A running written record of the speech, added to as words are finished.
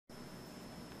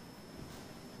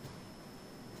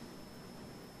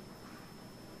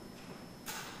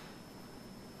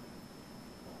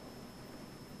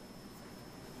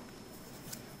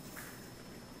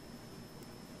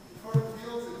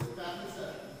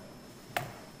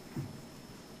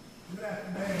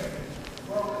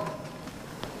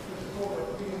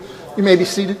You may be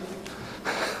seated.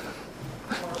 Our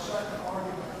second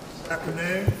argument this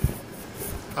afternoon,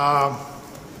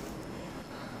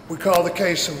 we call the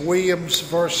case of Williams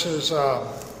versus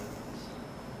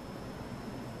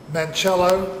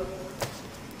Marchelle.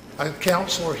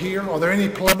 Counsel are here. Are there any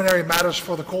preliminary matters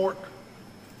for the court?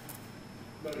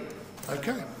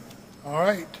 Okay. All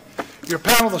right. Your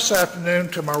panel this afternoon,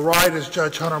 to my right is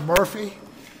Judge Hunter Murphy.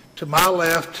 To my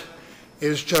left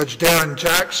is Judge Darren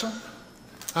Jackson.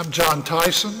 I'm John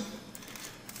Tyson,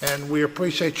 and we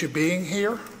appreciate you being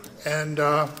here. And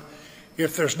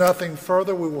if there's nothing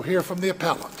further, we will hear from the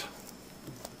appellant.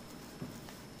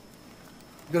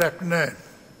 Good afternoon.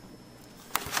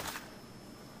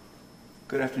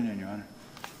 Good afternoon, Your Honor.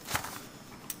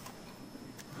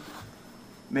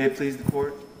 May it please the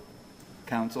court,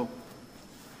 counsel.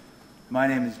 My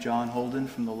name is John Holden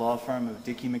from the law firm of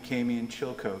Dickey, McCamey, and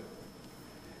Chilcote.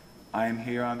 I am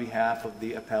here on behalf of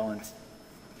the appellant.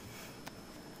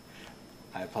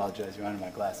 I apologize, Your Honor, my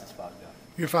glasses fogged up.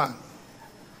 You're fine.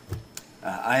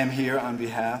 I am here on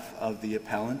behalf of the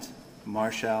appellant,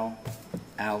 Marchelle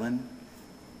Allen,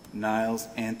 Niles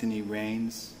Anthony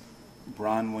Rains,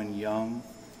 Bronwyn Young,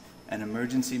 and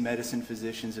Emergency Medicine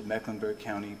Physicians of Mecklenburg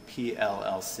County,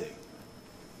 PLLC.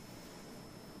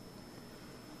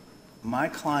 My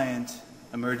client,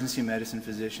 Emergency Medicine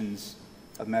Physicians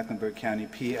of Mecklenburg County,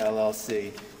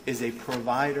 PLLC, is a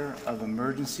provider of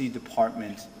emergency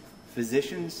department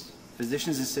physicians,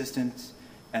 physician's assistants,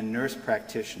 and nurse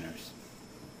practitioners.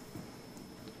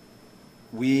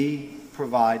 We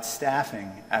provide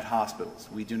staffing at hospitals.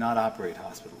 We do not operate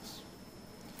hospitals.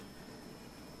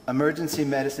 Emergency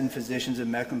Medicine Physicians of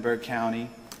Mecklenburg County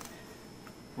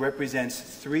represents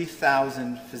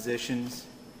 3,000 physicians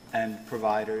and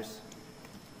providers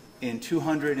in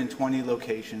 220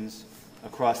 locations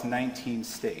across 19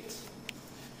 states.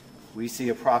 We see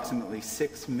approximately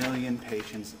 6 million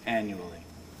patients annually.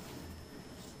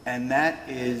 And that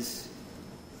is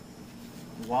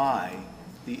why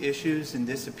the issues in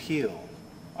this appeal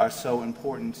are so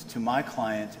important to my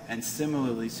client and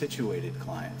similarly situated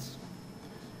clients.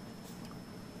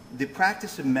 The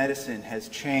practice of medicine has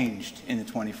changed in the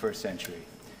 21st century.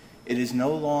 It is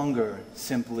no longer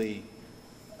simply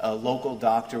a local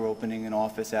doctor opening an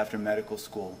office after medical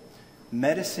school.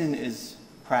 Medicine is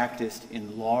practiced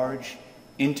in large,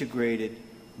 integrated,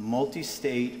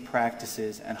 multi-state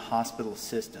practices and hospital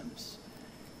systems.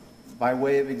 By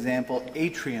way of example,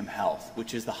 Atrium Health,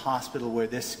 which is the hospital where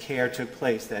this care took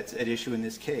place that's at issue in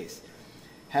this case,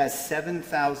 has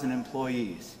 7,000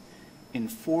 employees in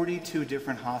 42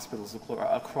 different hospitals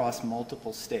across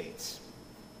multiple states.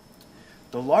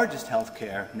 The largest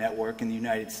healthcare network in the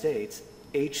United States,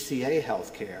 HCA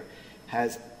Healthcare,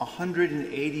 has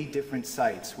 180 different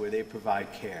sites where they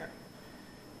provide care.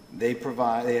 They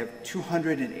have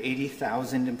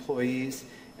 280,000 employees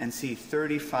and see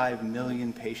 35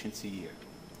 million patients a year.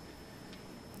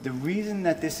 The reason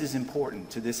that this is important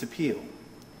to this appeal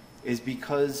is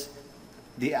because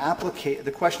the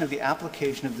question of the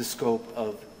application of the scope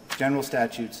of General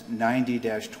Statutes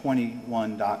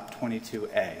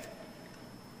 90-21.22a.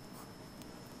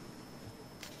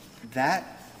 That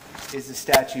is a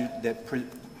statute that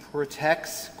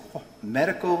protects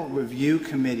medical review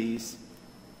committees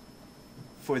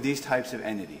for these types of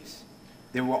entities.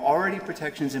 There were already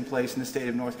protections in place in the state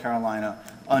of North Carolina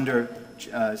under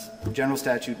General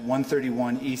Statute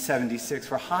 131E76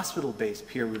 for hospital-based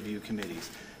peer review committees.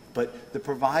 But the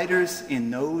providers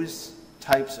in those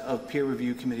types of peer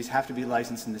review committees have to be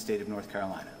licensed in the state of North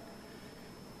Carolina.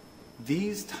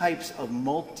 These types of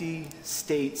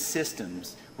multi-state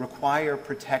systems require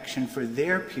protection for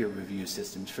their peer review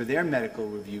systems, for their medical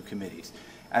review committees.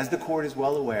 As the court is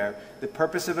well aware, the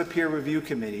purpose of a peer review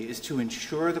committee is to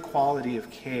ensure the quality of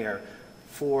care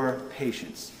for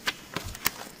patients.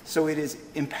 So it is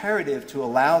imperative to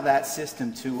allow that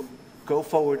system to go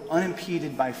forward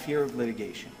unimpeded by fear of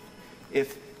litigation.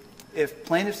 If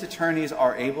plaintiffs' attorneys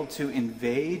are able to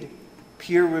invade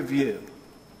peer review,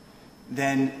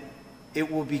 then it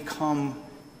will become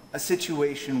a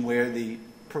situation where the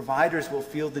providers will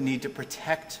feel the need to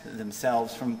protect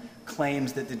themselves from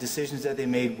claims that the decisions that they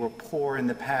made were poor in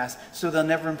the past, so they'll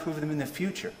never improve them in the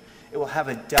future. It will have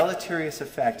a deleterious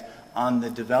effect on the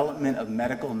development of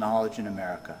medical knowledge in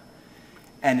America.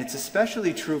 And it's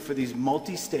especially true for these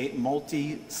multi-state,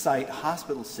 multi-site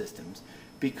hospital systems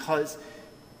because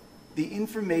the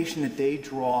information that they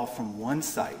draw from one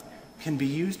site can be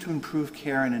used to improve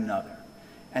care in another.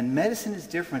 And medicine is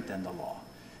different than the law.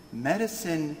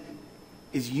 Medicine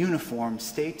is uniform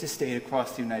state to state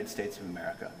across the United States of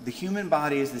America. The human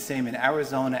body is the same in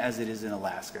Arizona as it is in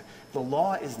Alaska. The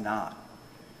law is not.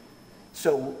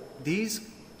 So these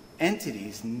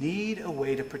entities need a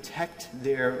way to protect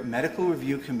their medical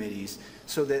review committees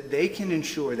so that they can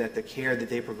ensure that the care that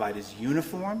they provide is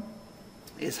uniform,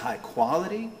 is high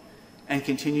quality, and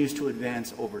continues to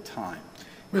advance over time.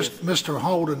 Mr.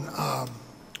 Holden,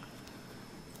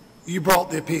 you brought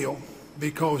the appeal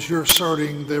because you're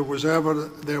asserting there was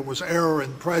error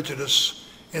and prejudice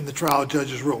in the trial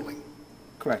judge's ruling.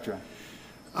 Correct, Your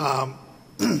Honor.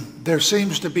 There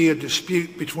seems to be a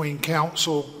dispute between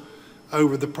counsel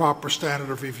over the proper standard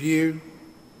of review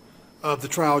of the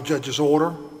trial judge's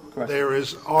order. Correct. There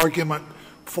is argument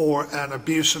for an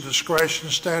abuse of discretion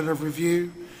standard of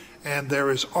review, and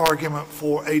there is argument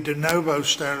for a de novo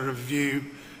standard of review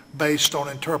based on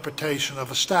interpretation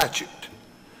of a statute.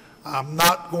 I'm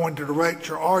not going to direct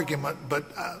your argument,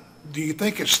 but do you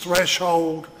think it's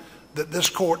threshold that this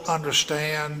court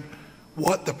understand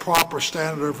what the proper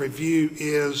standard of review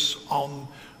is on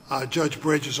Judge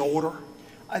Bridges' order?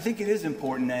 I think it is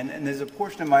important, and there's a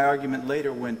portion of my argument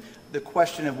later when the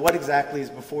question of what exactly is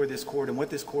before this court and what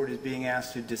this court is being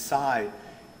asked to decide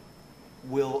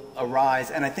will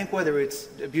arise. And I think whether it's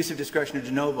abuse of discretion or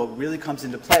de novo really comes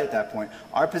into play at that point.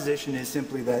 Our position is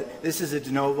simply that this is a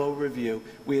de novo review.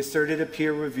 We asserted a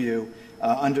peer review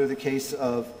under the case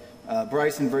of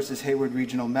Bryson versus Hayward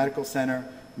Regional Medical Center,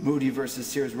 Moody versus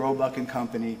Sears Roebuck and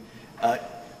Company.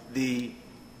 The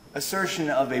assertion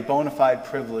of a bona fide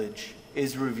privilege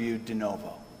is reviewed de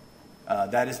novo.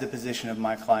 That is the position of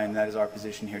my client. That is our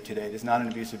position here today. It is not an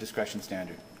abuse of discretion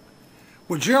standard.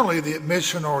 Well, generally, the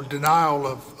admission or denial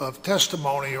of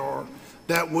testimony or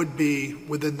that would be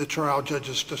within the trial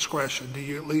judge's discretion. Do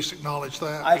you at least acknowledge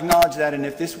that? I acknowledge that, and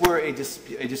if this were a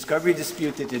discovery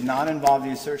dispute that did not involve the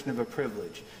assertion of a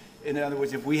privilege, in other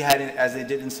words, if we had, as they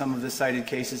did in some of the cited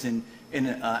cases in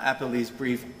Appellee's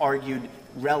brief, argued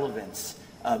relevance,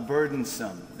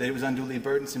 burdensome, that it was unduly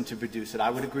burdensome to produce it, I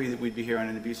would agree that we'd be here on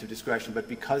an abuse of discretion. But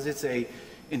because it's a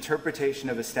interpretation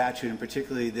of a statute, and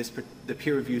particularly the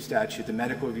peer review statute, the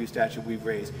medical review statute we've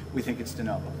raised, we think it's de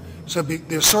novo. So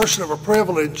the assertion of a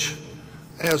privilege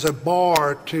as a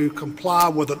bar to comply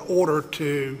with an order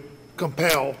to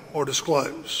compel or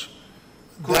disclose,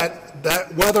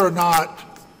 that whether or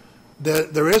not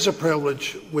there is a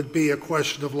privilege would be a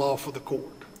question of law for the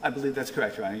court. I believe that's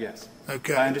correct, Your Honor, yes.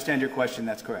 Okay. If I understand your question,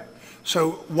 that's correct.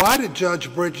 So why did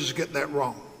Judge Bridges get that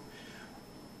wrong?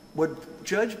 What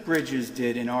Judge Bridges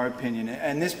did, in our opinion,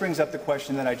 and this brings up the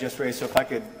question that I just raised, so if I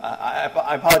could, I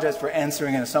apologize for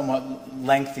answering in a somewhat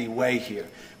lengthy way here.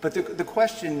 But the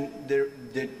question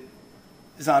that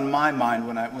is on my mind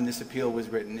when this appeal was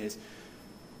written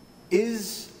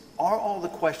are all the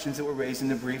questions that were raised in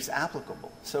the briefs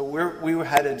applicable? So we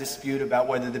had a dispute about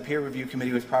whether the peer review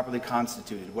committee was properly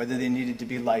constituted, whether they needed to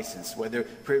be licensed, whether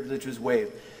privilege was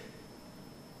waived.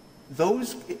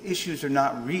 Those issues are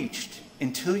not reached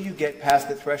until you get past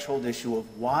the threshold issue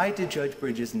of why did Judge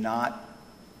Bridges not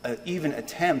even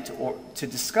attempt to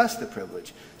discuss the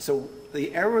privilege. So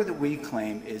the error that we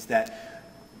claim is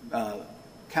that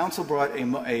counsel brought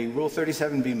a Rule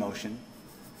 37B motion.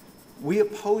 We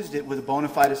opposed it with a bona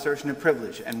fide assertion of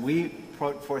privilege, and we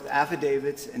brought forth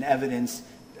affidavits and evidence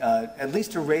at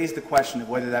least to raise the question of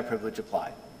whether that privilege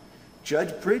applied.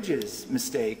 Judge Bridges'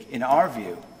 mistake, in our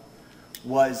view,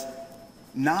 was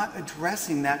not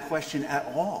addressing that question at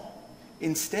all.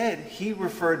 Instead, he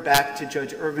referred back to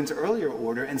Judge Irvin's earlier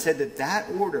order and said that that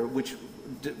order, which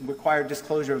required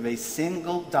disclosure of a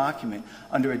single document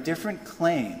under a different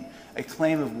claim, a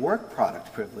claim of work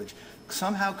product privilege,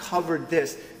 somehow covered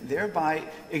this, thereby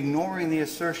ignoring the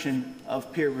assertion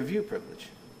of peer review privilege.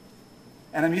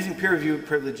 And I'm using peer review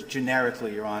privilege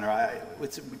generically, Your Honor.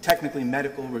 It's technically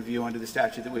medical review under the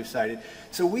statute that we've cited.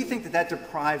 So we think that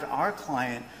deprived our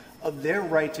client of their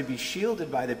right to be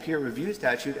shielded by the peer review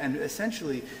statute, and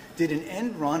essentially did an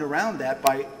end run around that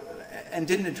and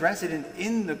didn't address it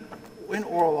in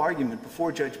oral argument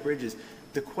before Judge Bridges.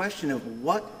 The question of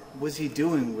what was he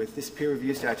doing with this peer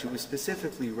review statute was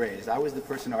specifically raised. I was the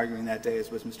person arguing that day, as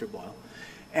was Mr. Boyle.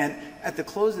 And at the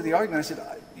close of the argument, I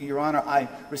said, Your Honor, I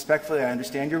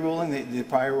understand your ruling. The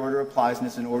prior order applies, and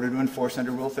it's an order to enforce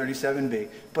under Rule 37B.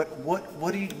 But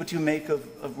what do you make of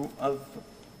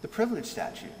the privilege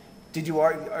statute?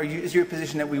 Is your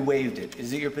position that we waived it?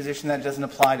 Is it your position that it doesn't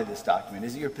apply to this document?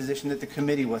 Is it your position that the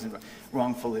committee wasn't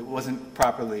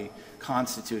properly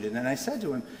constituted? And I said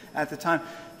to him at the time,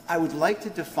 I would like to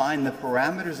define the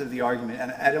parameters of the argument,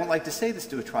 and I don't like to say this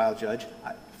to a trial judge.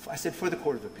 I said for the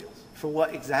Court of Appeals, for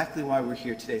exactly why we're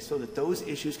here today, so that those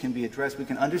issues can be addressed. We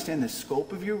can understand the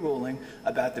scope of your ruling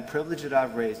about the privilege that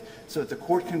I've raised, so that the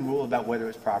court can rule about whether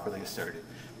it's properly asserted.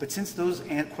 But since those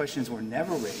questions were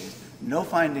never raised, no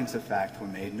findings of fact were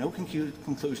made, no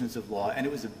conclusions of law, and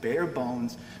it was a bare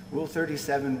bones, Rule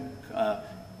 37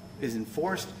 is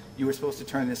enforced, you were supposed to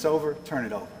turn this over, turn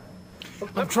it over.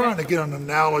 I'm trying to get an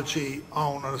analogy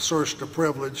on an assertion of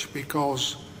privilege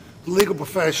because the legal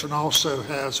profession also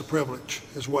has a privilege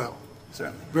as well.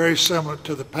 Certainly. Very similar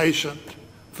to the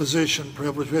patient-physician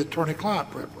privilege, with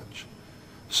attorney-client privilege.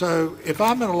 So if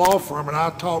I'm in a law firm and I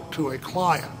talk to a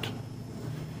client,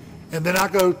 and then I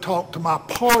go talk to my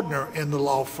partner in the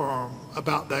law firm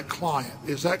about that client,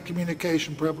 is that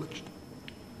communication privileged?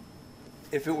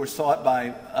 If it were sought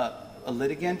by a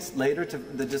litigant later, to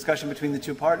the discussion between the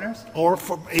two partners? Or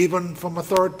even from a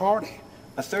third party?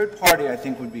 A third party, I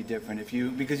think, would be different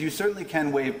because you certainly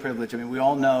can waive privilege. I mean, we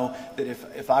all know that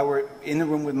if I were in the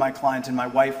room with my client and my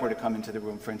wife were to come into the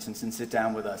room, for instance, and sit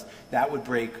down with us, that would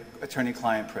break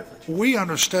attorney-client privilege. We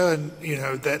understand,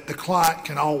 that the client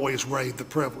can always waive the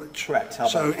privilege. Correct.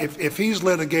 So if he's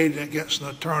litigating against an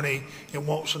attorney and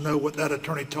wants to know what that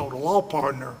attorney told a law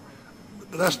partner,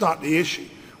 that's not the issue.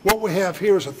 What we have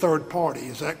here is a third party.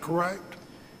 Is that correct?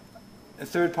 A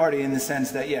third party in the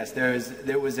sense that, yes,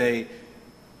 the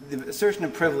assertion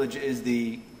of privilege is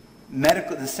the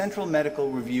Central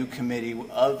Medical Review Committee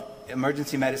of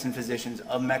Emergency Medicine Physicians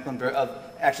of Mecklenburg,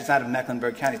 actually it's not of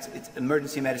Mecklenburg County, it's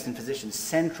Emergency Medicine Physicians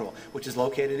Central, which is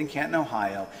located in Canton,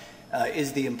 Ohio,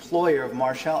 is the employer of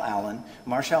Marchelle Allen.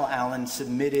 Marchelle Allen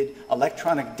submitted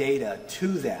electronic data to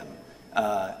them,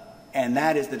 and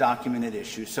that is the document at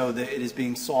issue. So that it is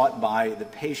being sought by the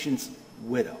patient's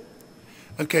widow.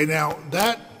 Okay, now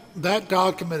that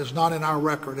document is not in our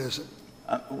record, is it?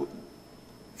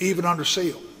 Even under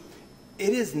seal? It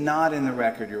is not in the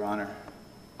record, Your Honor.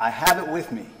 I have it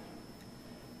with me.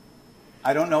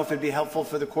 I don't know if it'd be helpful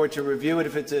for the court to review it.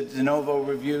 If it's a de novo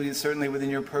review, it's certainly within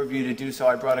your purview to do so.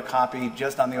 I brought a copy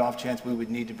just on the off chance we would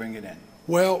need to bring it in.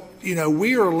 Well,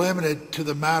 we are limited to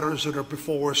the matters that are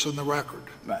before us in the record.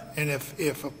 Right. And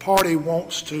if a party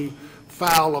wants to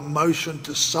file a motion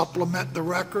to supplement the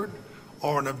record,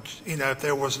 or if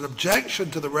there was an objection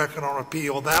to the record on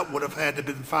appeal, that would have had to have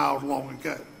been filed long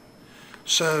ago.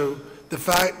 So the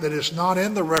fact that it's not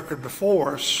in the record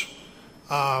before us,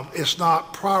 it's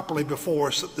not properly before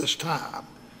us at this time.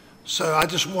 So I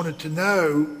just wanted to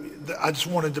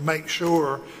make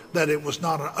sure that it was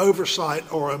not an oversight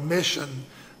or omission,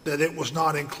 that it was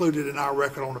not included in our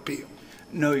record on appeal.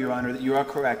 No, Your Honor, you are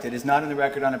correct. It is not in the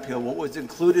record on appeal. What was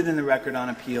included in the record on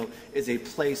appeal is a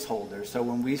placeholder. So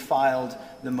when we filed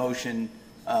the motion,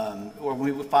 or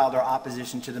when we filed our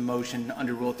opposition to the motion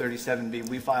under Rule 37B,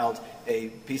 we filed a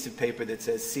piece of paper that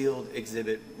says sealed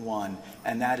Exhibit 1,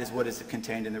 and that is what is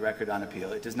contained in the record on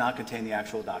appeal. It does not contain the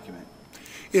actual document.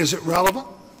 Is it relevant?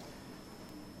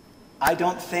 I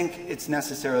don't think it's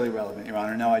necessarily relevant, Your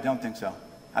Honor. No, I don't think so.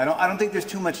 I don't think there's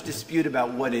too much dispute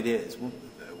about what it is.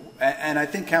 And I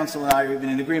think counsel and I are even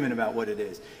in agreement about what it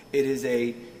is. It is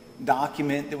a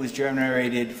document that was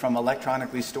generated from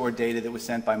electronically stored data that was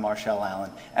sent by Marchelle Allen.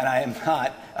 And I am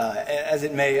not, as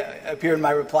it may appear in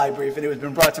my reply brief, and it has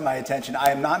been brought to my attention,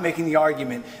 I am not making the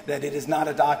argument that it is not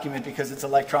a document because it's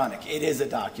electronic. It is a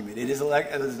document. It is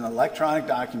an electronic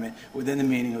document within the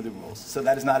meaning of the rules. So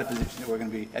that is not a position that we're going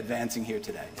to be advancing here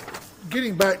today.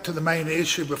 Getting back to the main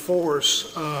issue before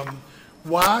us,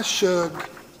 why should,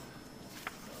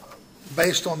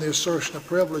 based on the assertion of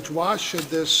privilege, why should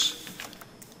this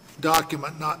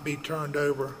document not be turned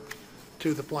over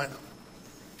to the plaintiff?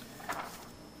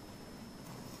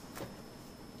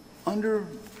 Under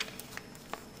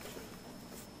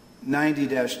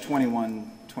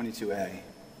 90-2122A,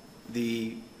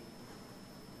 the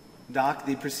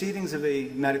proceedings of a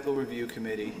medical review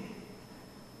committee,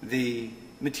 the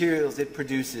materials it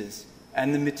produces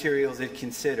and the materials it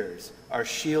considers are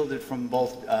shielded from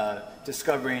both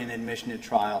discovery and admission at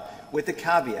trial, with the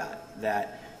caveat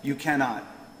that you cannot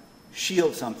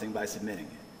shield something by submitting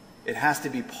it. It has to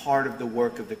be part of the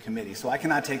work of the committee. So I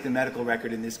cannot take the medical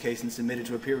record in this case and submit it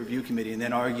to a peer review committee and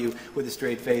then argue with a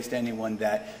straight face to anyone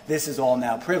that this is all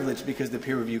now privileged because the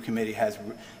peer review committee has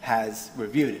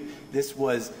reviewed it. This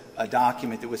was a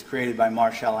document that was created by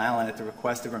Marchelle Allen at the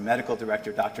request of her medical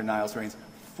director, Dr. Niles Raines,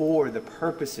 for the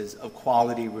purposes of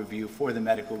quality review for the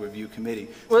medical review committee.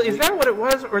 Well, is that what it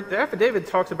was? Or the affidavit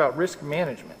talks about risk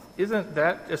management. Isn't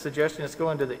that a suggestion it's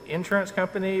going to the insurance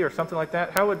company or something like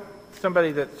that? How would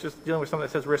somebody that's just dealing with something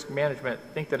that says risk management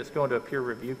think that it's going to a peer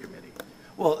review committee?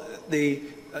 Well,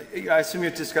 I assume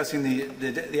you're discussing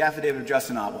the affidavit of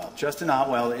Justin Otwell. Justin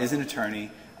Otwell is an attorney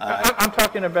I'm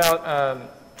talking about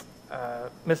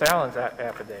Ms. Allen's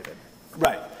affidavit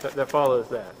Right. that follows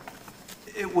that.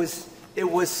 It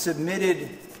was submitted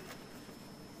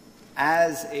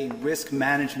as a risk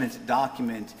management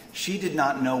document. She did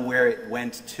not know where it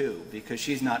went to because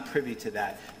she's not privy to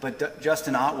that. But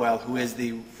Justin Otwell, who is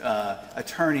the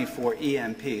attorney for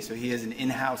EMP, so he is an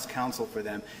in-house counsel for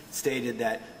them, stated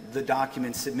that the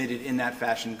documents submitted in that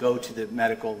fashion go to the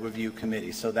medical review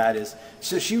committee. So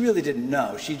she really didn't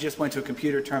know. She just went to a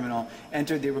computer terminal,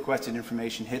 entered the requested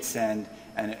information, hit send,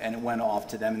 and it went off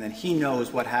to them. And then he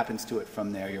knows what happens to it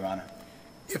from there, Your Honor.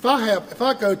 If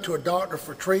I go to a doctor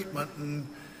for treatment and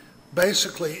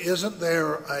basically isn't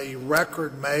there a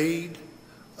record made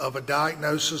of a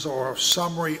diagnosis or a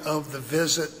summary of the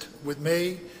visit with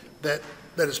me that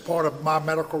is part of my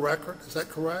medical record? Is that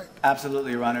correct?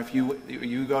 Absolutely, Your Honor. If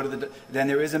you go to then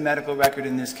there is a medical record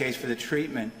in this case for the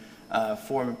treatment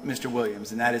for Mr.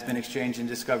 Williams, and that has been exchanged in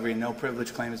discovery, and no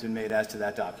privilege claim has been made as to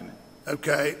that document.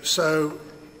 Okay, so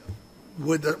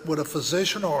would a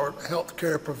physician or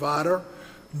healthcare provider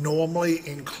normally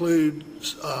include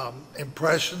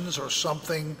impressions or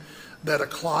something that a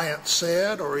client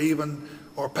said or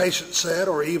patient said,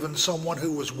 or even someone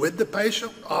who was with the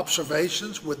patient,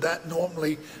 observations? Would that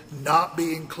normally not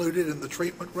be included in the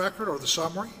treatment record or the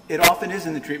summary? It often is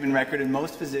in the treatment record, and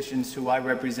most physicians who I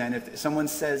represent, if someone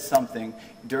says something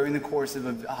during the course of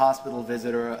a hospital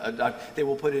visit or they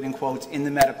will put it in quotes in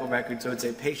the medical record. So it's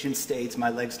a patient states, my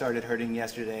leg started hurting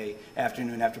yesterday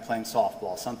afternoon after playing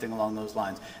softball, something along those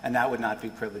lines. And that would not be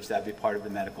privileged. That would be part of the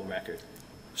medical record.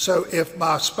 So if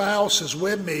my spouse is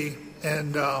with me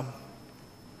and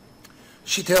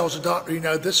she tells the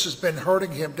doctor, this has been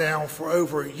hurting him down for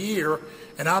over a year,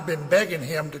 and I've been begging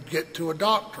him to get to a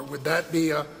doctor, would that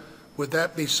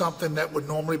be something that would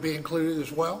normally be included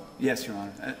as well? Yes, Your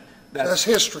Honor. That's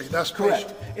history. That's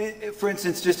correct. For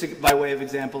instance, by way of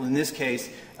example, in this case,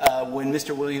 when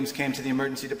Mr. Williams came to the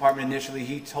emergency department initially,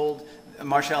 he told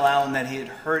Marchelle Allen that he had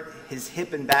hurt his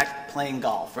hip and back playing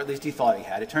golf, or at least he thought he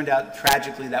had. It turned out,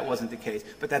 tragically, that wasn't the case.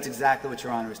 But that's exactly what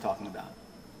Your Honor is talking about.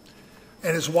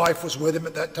 And his wife was with him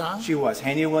at that time? She was.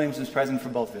 Hania Williams was present for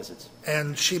both visits.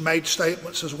 And she made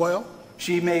statements as well?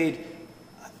 She made,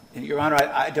 Your Honor,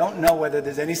 I don't know whether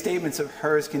there's any statements of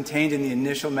hers contained in the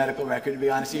initial medical record, to be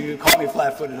honest. You caught me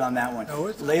flat-footed on that one. No,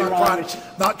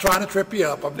 not trying to trip you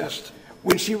up.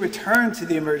 When she returned to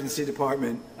the emergency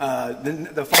department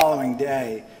the following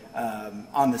day,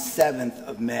 on the 7th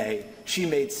of May, she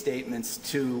made statements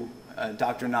to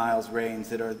Dr. Niles Raines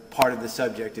that are part of the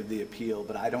subject of the appeal,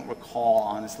 but I don't recall,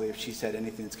 honestly, if she said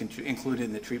anything that's included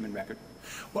in the treatment record.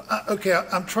 Well, okay,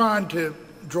 I'm trying to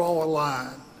draw a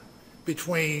line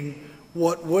between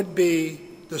what would be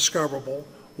discoverable,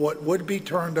 what would be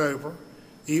turned over,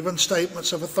 even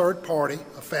statements of a third party,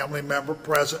 a family member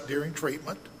present during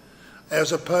treatment,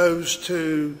 as opposed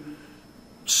to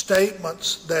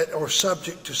statements that are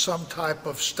subject to some type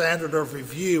of standard of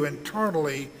review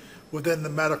internally within the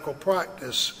medical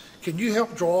practice. Can you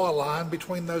help draw a line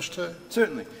between those two?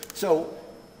 Certainly. So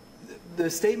the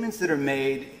statements that are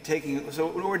made, so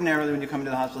ordinarily when you come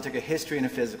into the hospital, take a history and a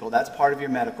physical. That's part of your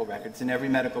medical record. It's in every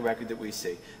medical record that we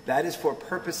see. That is for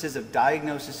purposes of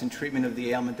diagnosis and treatment of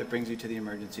the ailment that brings you to the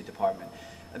emergency department.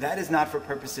 That is not for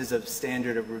purposes of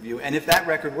standard of review. And if that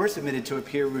record were submitted to a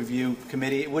peer review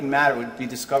committee, it wouldn't matter. It would be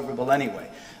discoverable anyway.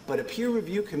 But a peer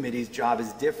review committee's job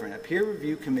is different. A peer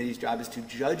review committee's job is to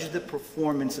judge the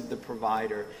performance of the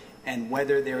provider and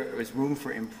whether there is room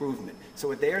for improvement. So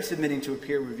what they are submitting to a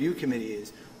peer review committee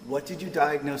is, what did you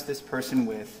diagnose this person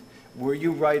with? Were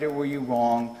you right or were you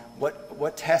wrong?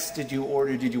 What tests did you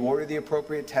order? Did you order the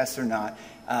appropriate tests or not?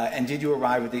 And did you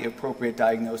arrive at the appropriate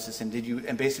diagnosis?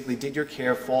 And basically, did your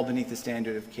care fall beneath the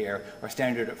standard of care or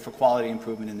standard for quality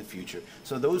improvement in the future?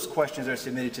 So those questions are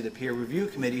submitted to the peer review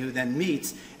committee, who then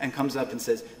meets and comes up and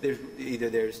says,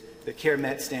 there's the care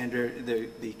met standard,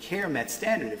 the care met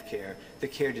standard of care, the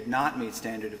care did not meet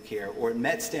standard of care, or it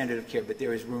met standard of care, but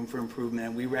there is room for improvement,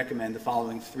 and we recommend the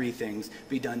following 3 things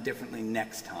be done differently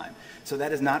next time. So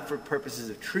that is not for purposes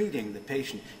of treating the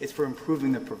patient, it's for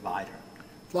improving the provider.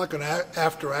 Like an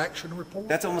after-action report?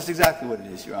 That's almost exactly what it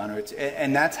is, Your Honor.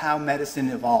 And that's how medicine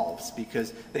evolves,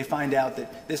 because they find out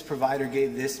that this provider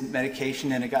gave this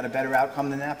medication and it got a better outcome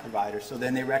than that provider. So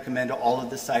then they recommend to all of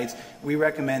the sites, we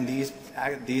recommend these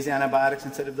antibiotics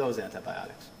instead of those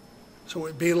antibiotics. So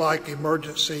it'd be like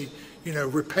emergency,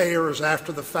 repairs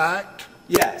after the fact?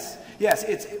 Yes. Yes,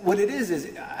 what it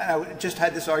is I just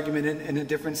had this argument in a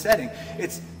different setting.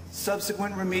 It's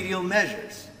subsequent remedial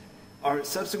measures. are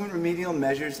subsequent remedial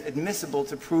measures admissible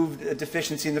to prove a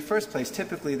deficiency in the first place?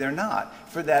 Typically, they're not,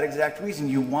 for that exact reason.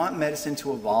 You want medicine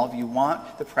to evolve, you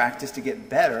want the practice to get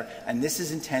better, and this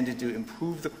is intended to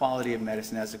improve the quality of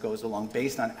medicine as it goes along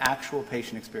based on actual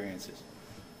patient experiences.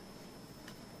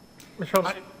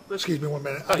 Excuse me 1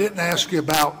 minute. I didn't ask you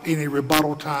about any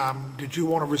rebuttal time. Did you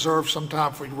want to reserve some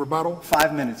time for your rebuttal?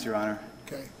 5 minutes, Your Honor.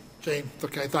 Okay. James,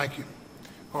 okay, thank you.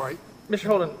 All right. Mr.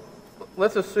 Holden,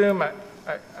 let's assume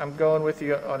I'm going with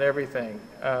you on everything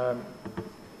and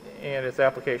its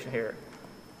application here.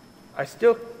 I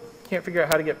still can't figure out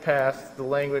how to get past the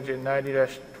language in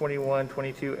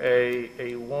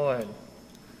 90-2122A1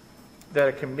 that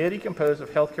a committee composed of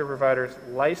healthcare providers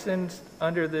licensed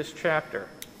under this chapter,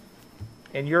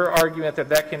 and your argument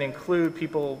that can include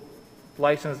people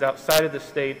licensed outside of the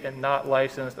state and not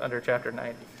licensed under Chapter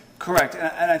 90. Correct.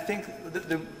 And I think,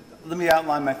 let me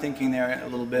outline my thinking there a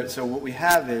little bit. So what we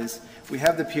have is, we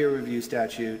have the peer review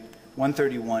statute,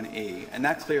 131E, and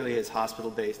that clearly is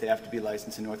hospital-based. They have to be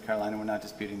licensed in North Carolina. We're not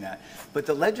disputing that. But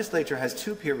the legislature has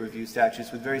 2 peer review statutes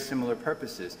with very similar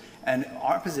purposes. And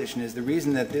our position is the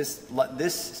reason that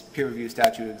this peer review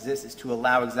statute exists is to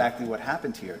allow exactly what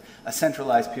happened here, a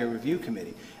centralized peer review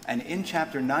committee. And in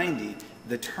Chapter 90,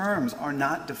 the terms are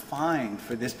not defined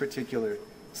for this particular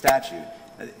statute.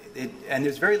 And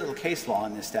there's very little case law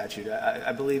in this statute.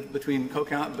 I believe between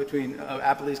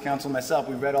Appellee's counsel and myself,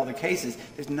 we've read all the cases.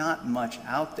 There's not much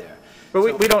out there.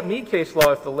 But we don't need case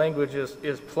law if the language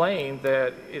is plain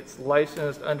that it's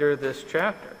licensed under this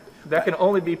chapter. That can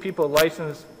only be people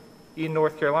licensed in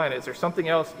North Carolina. Is there something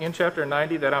else in Chapter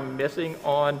 90 that I'm missing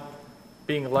on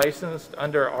being licensed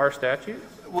under our statutes?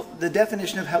 Well, the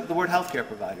definition of the word healthcare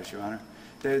providers, Your Honor.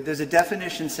 There's a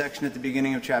definition section at the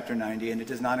beginning of Chapter 90, and it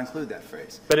does not include that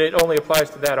phrase. But it only applies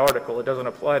to that article. It doesn't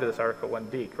apply to this Article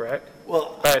 1D, correct?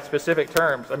 Well, by specific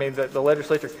terms. I mean, the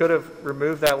legislature could have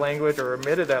removed that language or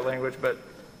omitted that language, but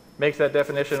makes that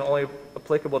definition only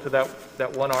applicable to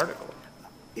that one article.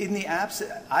 In the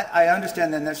I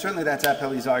understand that, and certainly that's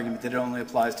Appellee's argument that it only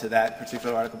applies to that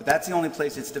particular article, but that's the only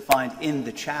place it's defined in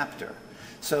the chapter.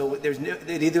 So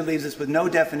it either leaves us with no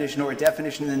definition or a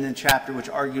definition in the chapter which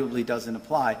arguably doesn't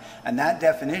apply. And that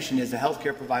definition is a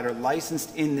healthcare provider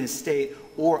licensed in this state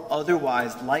or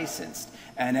otherwise licensed.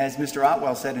 And as Mr.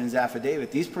 Otwell said in his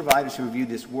affidavit, these providers who reviewed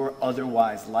this were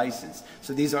otherwise licensed.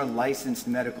 So these are licensed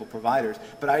medical providers.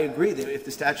 But I agree that if the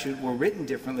statute were written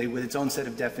differently with its own set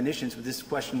of definitions, this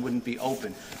question wouldn't be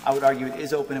open. I would argue it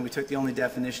is open, and we took the only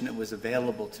definition that was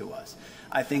available to us.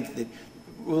 I think that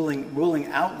ruling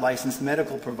out licensed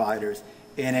medical providers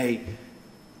in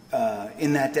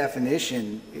that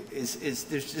definition is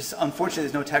there's just, unfortunately,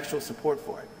 there's no textual support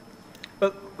for it.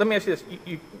 But let me ask you this: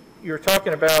 you're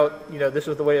talking about, this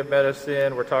is the way of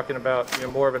medicine. We're talking about,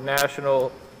 more of a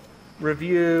national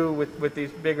review with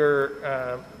these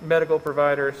bigger medical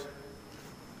providers.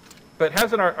 But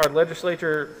hasn't our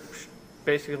legislature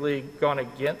basically gone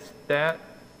against that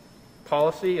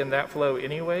policy and that flow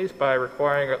anyways by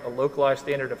requiring a localized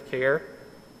standard of care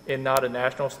and not a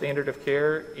national standard of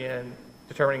care in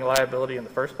determining liability in the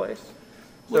first place?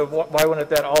 So why wouldn't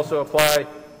that also apply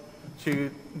to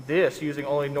this, using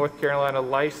only North Carolina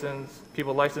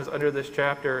people licensed under this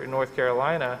chapter in North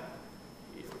Carolina?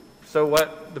 So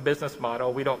what, the business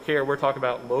model, we don't care. We're talking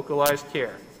about localized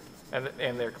care,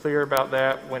 and they're clear about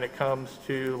that when it comes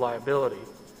to liability.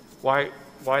 Why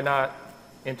not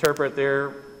interpret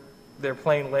their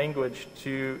plain language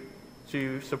to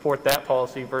support that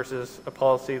policy versus a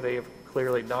policy they have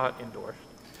clearly not endorsed?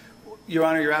 Your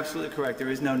Honor, you're absolutely correct. There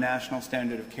is no national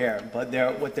standard of care, but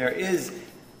what there is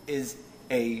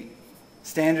a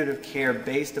standard of care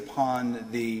based upon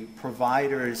the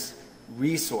provider's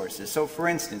resources. So, for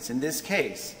instance, in this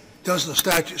case, does the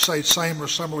statute say same or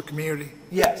similar community?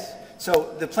 Yes.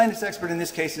 So the plaintiff's expert in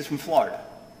this case is from Florida.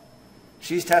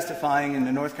 She's testifying in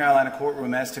the North Carolina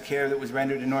courtroom as to care that was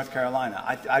rendered in North Carolina.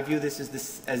 I view this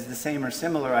as the same or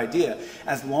similar idea.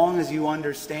 As long as you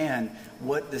understand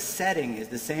what the setting is,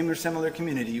 the same or similar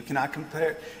community, you cannot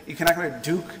compare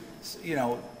Duke,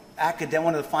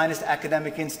 one of the finest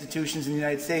academic institutions in the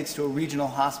United States, to a regional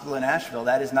hospital in Asheville.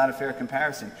 That is not a fair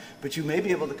comparison. But you may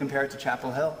be able to compare it to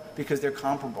Chapel Hill because they're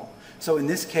comparable. So in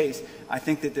this case, I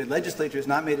think that the legislature has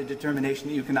not made a determination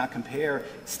that you cannot compare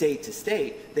state to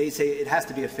state. They say it has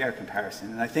to be a fair comparison.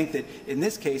 And I think that in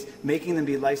this case, making them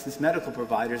be licensed medical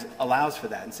providers allows for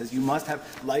that and says you must have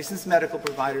licensed medical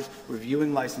providers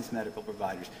reviewing licensed medical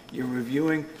providers. You're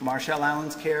reviewing Marchelle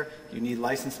Allen's care, you need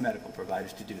licensed medical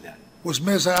providers to do that. Was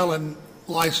Ms. Allen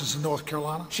licensed in North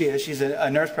Carolina? She is. She's a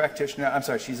nurse practitioner. I'm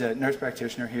sorry, she's a nurse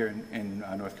practitioner here in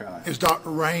North Carolina. Is Dr.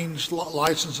 Raines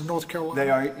licensed in North Carolina? They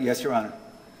are, yes, Your Honor.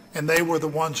 And they were the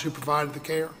ones who provided the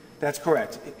care? That's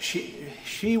correct.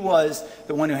 She was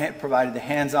the one who provided the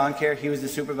hands-on care. He was the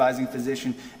supervising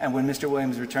physician, and when Mr.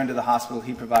 Williams returned to the hospital,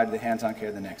 he provided the hands-on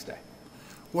care the next day.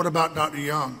 What about Dr.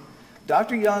 Young?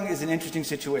 Dr. Young is an interesting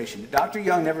situation. Dr.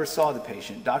 Young never saw the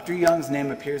patient. Dr. Young's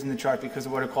name appears in the chart because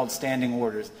of what are called standing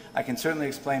orders. I can certainly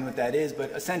explain what that is,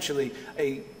 but essentially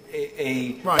a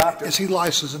right. doctor... Is he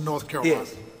licensed in North Carolina?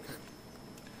 Yes. Okay.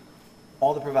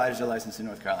 All the providers are licensed in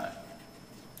North Carolina.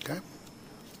 Okay.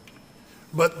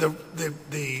 But the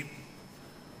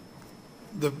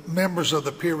members of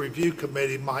the peer review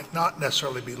committee might not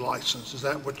necessarily be licensed. Is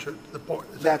that what the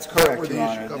point? That's correct, Your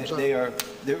Honor.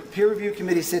 The peer review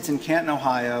committee sits in Canton,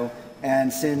 Ohio,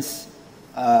 and since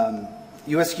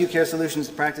U.S. Acute Care Solutions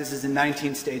practices in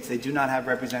 19 states, they do not have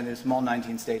representatives from all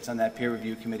 19 states on that peer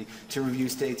review committee to review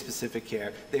state-specific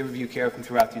care. They review care from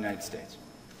throughout the United States.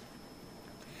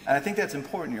 And I think that's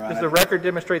important, Your Honor. Does the record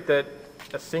demonstrate that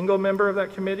a single member of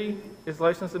that committee is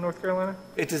licensed in North Carolina?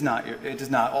 It does not. It does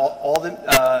not. All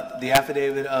the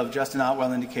affidavit of Justin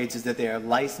Otwell indicates is that they are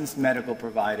licensed medical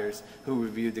providers who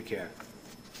reviewed the care.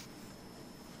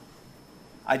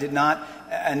 I did not,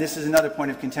 and this is another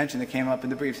point of contention that came up in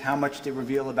the briefs, how much to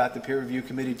reveal about the peer review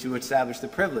committee to establish the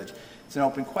privilege. It's an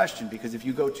open question, because if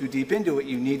you go too deep into it,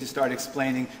 you need to start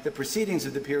explaining the proceedings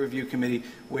of the peer review committee,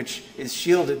 which is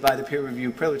shielded by the peer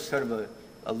review privilege, sort of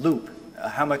a loop.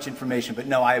 How much information? But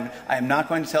no, I am not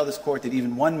going to tell this court that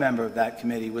even one member of that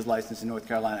committee was licensed in North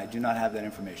Carolina. I do not have that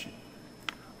information.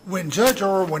 When Judge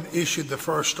Irwin issued the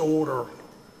first order,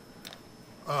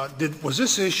 was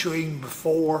this issuing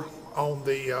before on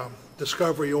the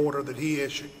discovery order that he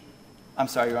issued? I'm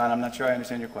sorry, Your Honor, I'm not sure I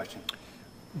understand your question.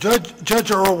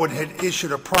 Judge Irwin had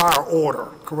issued a prior order,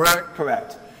 correct?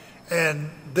 Correct. And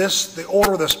the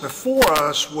order that's before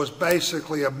us was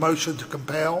basically a motion to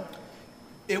compel?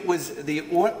 It was the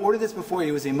order that's before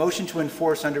you was a motion to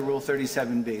enforce under Rule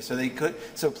 37B.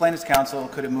 So plaintiff's counsel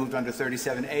could have moved under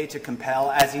 37A to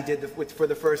compel, as he did for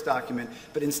the first document,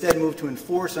 but instead moved to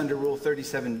enforce under Rule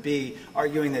 37B,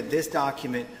 arguing that this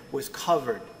document was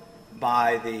covered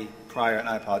by the prior. And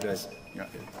I apologize.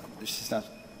 This is not.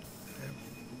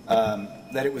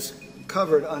 That it was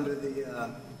covered under the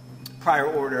prior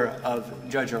order of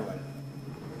Judge Irwin.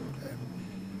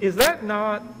 Is that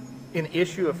not an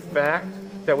issue of fact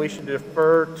that we should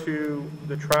defer to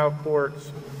the trial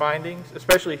court's findings,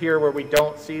 especially here where we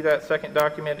don't see that second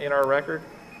document in our record?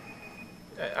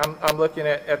 I'm looking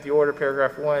at the order,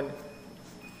 paragraph 1.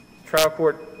 Trial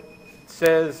court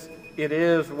says it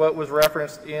is what was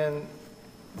referenced in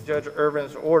Judge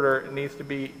Irwin's order. It needs to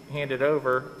be handed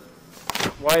over.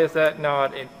 Why is that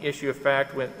not an issue of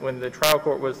fact when the trial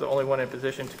court was the only one in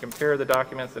position to compare the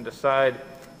documents and decide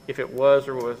if it was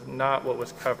or was not what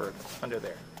was covered under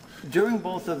there? During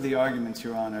both of the arguments,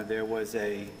 Your Honor, there was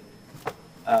a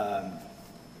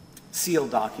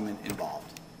sealed document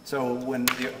involved. So when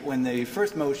the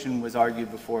first motion was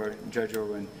argued before Judge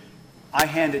Irwin, I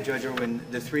handed Judge Irwin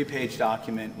the 3-page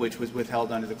document, which was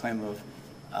withheld under the claim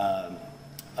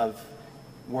of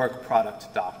work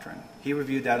product doctrine. He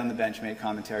reviewed that on the bench, made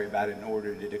commentary about it, and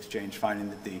ordered it exchanged, finding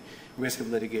that the risk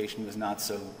of litigation was not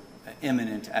so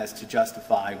imminent as to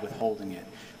justify withholding it.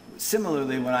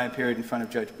 Similarly, when I appeared in front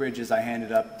of Judge Bridges, I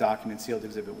handed up document sealed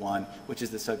Exhibit 1, which is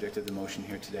the subject of the motion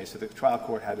here today. So the trial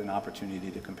court had an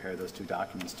opportunity to compare those two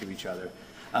documents to each other.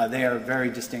 They are very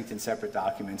distinct and separate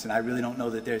documents, and I really don't know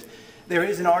that there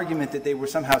is an argument that they were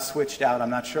somehow switched out.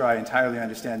 I'm not sure I entirely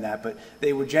understand that, but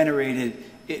they were generated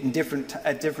in different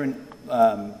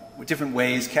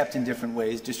ways, kept in different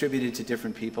ways, distributed to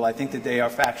different people. I think that they are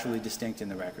factually distinct in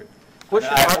the record.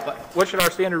 What should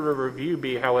our standard of review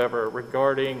be, however,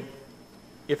 regarding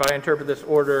if I interpret this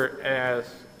order as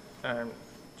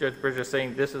Judge Bridges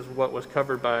saying this is what was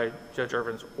covered by Judge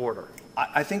Irwin's order?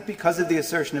 I think because of the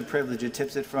assertion of privilege, it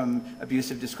tips it from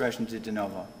abuse of discretion to de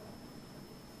novo.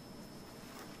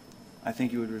 I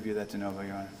think you would review that de novo,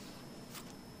 Your Honor.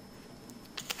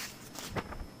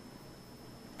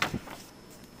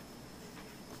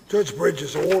 Judge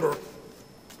Bridges' order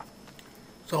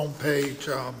is on page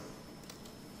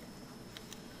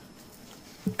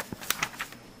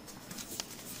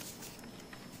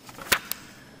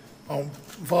on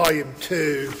volume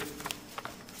 2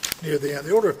 near the end.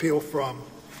 The order of appeal from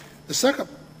the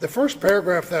first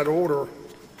paragraph of that order,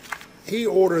 he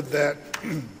ordered that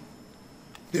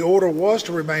the order was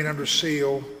to remain under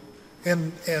seal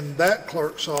in that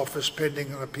clerk's office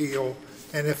pending an appeal,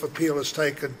 and if appeal is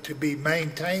taken, to be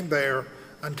maintained there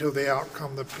until the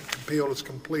outcome of the appeal is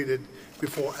completed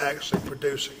before actually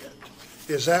producing it.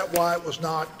 Is that why it was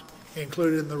not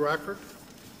included in the record,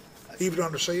 even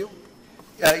under seal?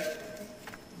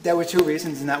 There were two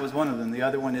reasons, and that was one of them. The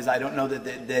other one is I don't know that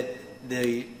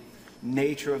the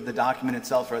nature of the document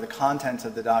itself or the contents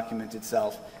of the document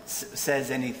itself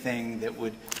says anything that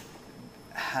would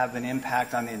have an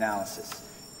impact on the analysis.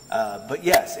 But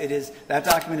yes, it is. That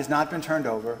document has not been turned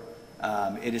over.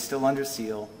 It is still under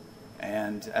seal,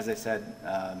 and as I said,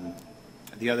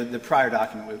 the prior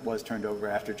document was turned over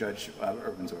after Judge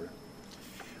Urban's order.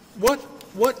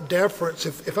 What deference,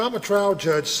 if I'm a trial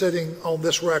judge sitting on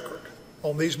this record,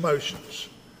 on these motions,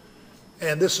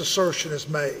 and this assertion is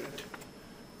made,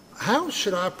 how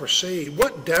should I proceed?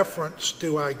 What deference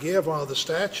do I give under the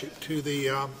statute to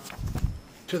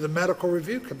the medical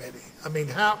review committee? I mean,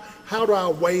 how do I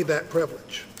weigh that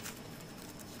privilege?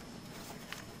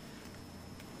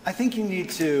 I think you need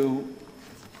to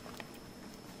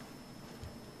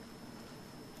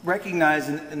recognize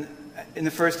in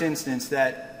the first instance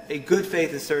that a good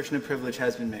faith assertion of privilege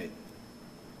has been made.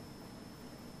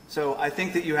 So I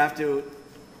think that you have to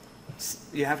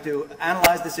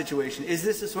analyze the situation. Is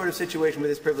this the sort of situation where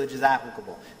this privilege is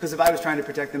applicable? Because if I was trying to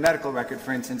protect the medical record,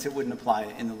 for instance, it wouldn't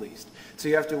apply in the least. So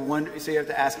you have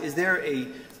to ask, is there a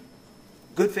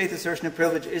good faith assertion of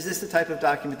privilege? Is this the type of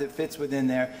document that fits within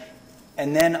there?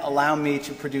 And then allow me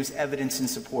to produce evidence in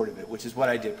support of it, which is what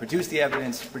I did. Produce the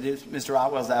evidence, produce Mr.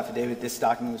 Otwell's affidavit. This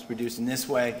document was produced in this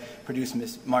way. Produce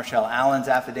Ms. Marchelle Allen's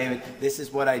affidavit. This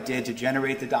is what I did to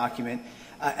generate the document.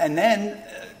 And then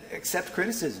accept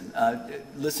criticism.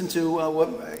 Listen to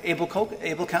what able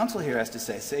counsel here has to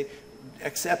say.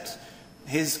 Accept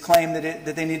his claim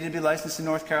that they needed to be licensed in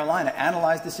North Carolina.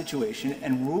 Analyze the situation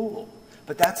and rule.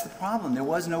 But that's the problem. There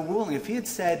was no ruling. If he had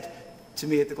said to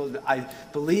me at the close, I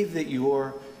believe that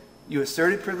you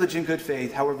asserted privilege in good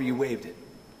faith, however you waived it.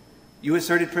 You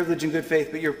asserted privilege in good faith,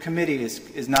 but your committee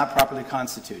is not properly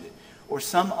constituted. Or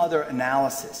some other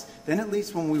analysis. Then at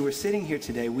least when we were sitting here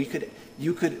today,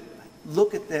 you could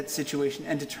look at that situation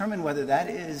and determine whether that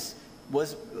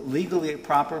was legally a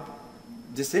proper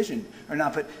decision or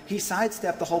not. But he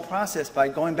sidestepped the whole process by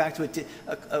going back to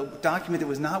a document that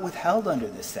was not withheld under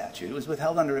this statute. It was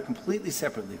withheld under a completely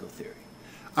separate legal theory.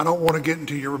 I don't want to get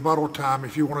into your rebuttal time.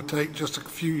 If you want to take just a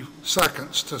few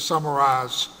seconds to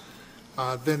summarize,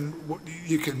 then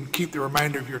you can keep the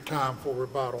remainder of your time for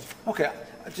rebuttal. Okay.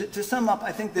 To sum up,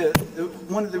 I think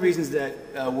one of the reasons that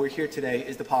we're here today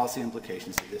is the policy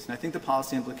implications of this. And I think the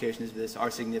policy implications of this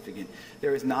are significant.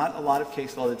 There is not a lot of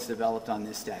case law that's developed on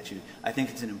this statute. I think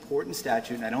it's an important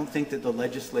statute, and I don't think that the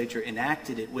legislature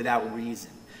enacted it without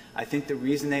reason. I think the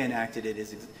reason they enacted it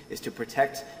is to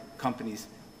protect companies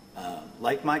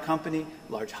like my company,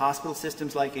 large hospital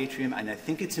systems like Atrium, and I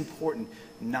think it's important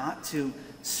not to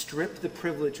strip the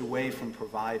privilege away from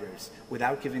providers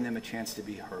without giving them a chance to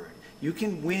be heard. You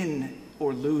can win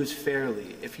or lose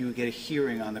fairly if you get a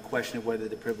hearing on the question of whether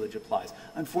the privilege applies.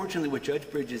 Unfortunately, what Judge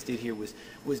Bridges did here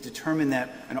was determine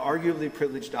that an arguably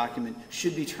privileged document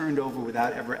should be turned over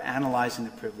without ever analyzing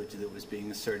the privilege that was being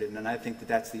asserted. And I think that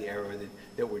that's the error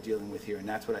that we're dealing with here. And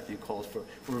that's what I think calls for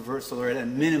reversal or at a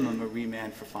minimum a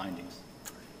remand for findings.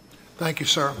 Thank you,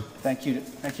 sir. Thank you.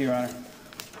 Thank you, Your Honor.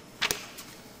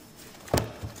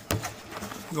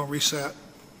 You going to reset?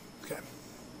 Okay.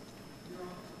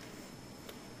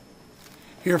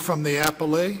 Hear from the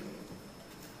appellee.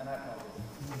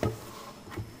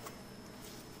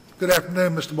 Good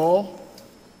afternoon, Mr. Boyle.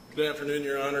 Good afternoon,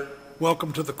 Your Honor.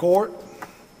 Welcome to the court.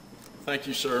 Thank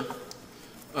you, sir.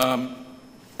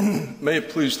 May it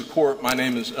please the court, my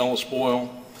name is Ellis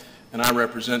Boyle, and I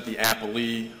represent the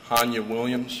appellee, Hanya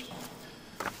Williams.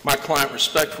 My client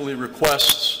respectfully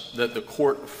requests that the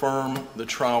court affirm the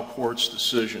trial court's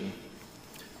decision.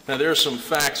 Now, there are some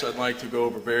facts I'd like to go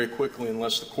over very quickly,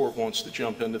 unless the court wants to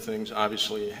jump into things.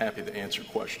 Obviously, happy to answer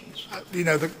questions. You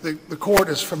know, the court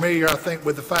is familiar, I think,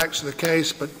 with the facts of the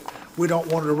case, but we don't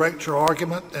want to direct your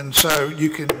argument, and so you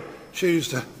can choose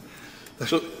to.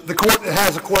 The court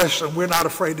has a question. We're not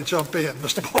afraid to jump in,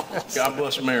 Mr. Boyle. God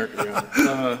bless America, Your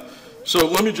Honor. So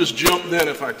let me just jump then,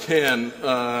 if I can,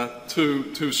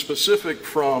 to specific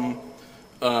from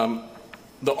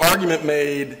the argument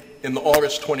made in the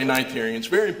August 29th hearing. It's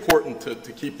very important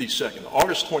to keep these second.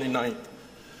 August 29th,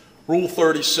 Rule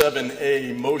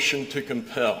 37A, motion to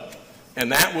compel.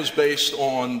 And that was based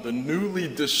on the newly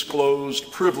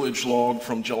disclosed privilege log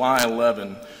from July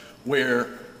 11,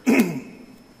 where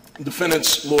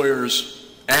defendants'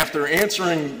 lawyers, after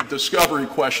answering discovery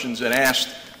questions that asked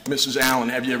Mrs. Allen,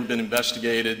 have you ever been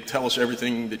investigated? Tell us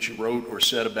everything that you wrote or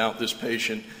said about this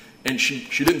patient. And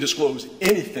she didn't disclose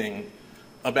anything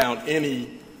about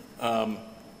any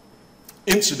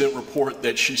incident report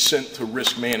that she sent to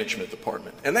Risk Management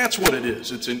Department. And that's what it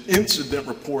is. It's an incident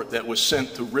report that was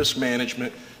sent to Risk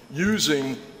Management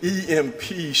using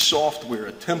EMP software,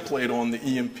 a template on the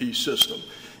EMP system.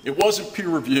 It wasn't peer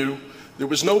review. There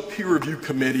was no peer review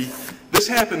committee. This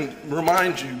happened,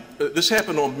 remind you, this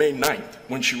happened on May 9th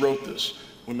when she wrote this,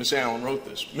 when Ms. Allen wrote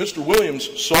this. Mr. Williams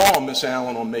saw Ms.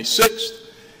 Allen on May 6th.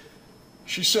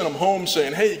 She sent him home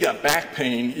saying, hey, you got back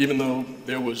pain, even though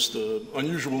there was the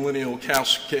unusual lineal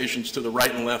calcifications to the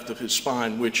right and left of his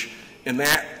spine, which in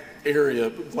that area,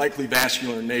 likely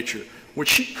vascular in nature, which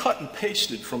she cut and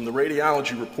pasted from the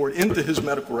radiology report into his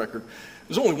medical record.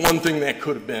 There's only one thing that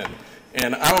could have been.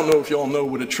 And I don't know if you all know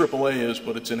what a AAA is,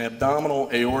 but it's an abdominal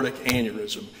aortic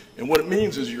aneurysm. And what it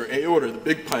means is your aorta, the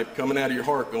big pipe coming out of your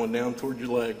heart going down toward your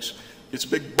legs, it's a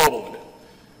big bubble in it.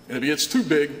 And if it gets too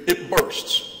big, it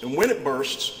bursts. And when it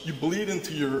bursts, you bleed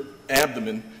into your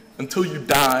abdomen until you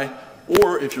die,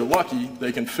 or if you're lucky,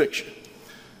 they can fix you.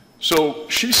 So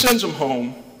she sends him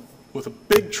home with a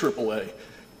big AAA.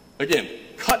 Again,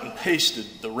 cut and pasted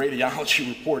the radiology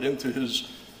report into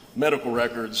his medical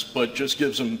records, but just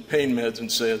gives him pain meds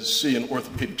and says, see an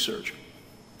orthopedic surgeon.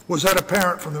 Was that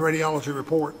apparent from the radiology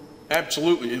report?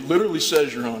 Absolutely. It literally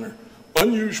says, Your Honor,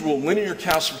 unusual linear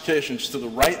calcifications to the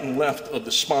right and left of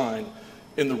the spine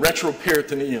in the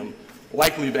retroperitoneum,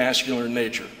 likely vascular in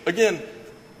nature. Again,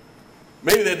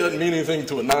 maybe that doesn't mean anything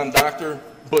to a non-doctor,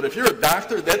 but if you're a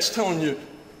doctor, that's telling you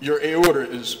your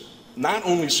aorta is not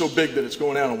only so big that it's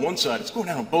going out on one side, it's going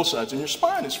out on both sides, and your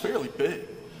spine is fairly big.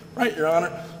 Right, Your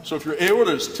Honor? So if your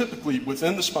aorta is typically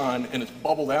within the spine and it's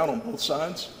bubbled out on both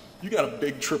sides, you got a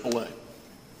big AAA.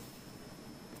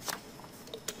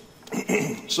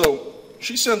 So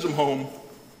she sends him home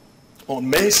on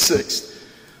May 6th.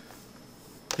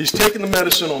 He's taking the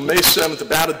medicine on May 7th,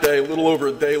 about a day, a little over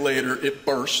a day later, it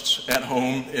bursts at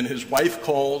home, and his wife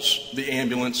calls the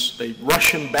ambulance. They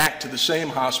rush him back to the same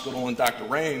hospital, and Dr.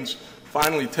 Raines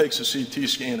finally takes a CT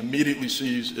scan, immediately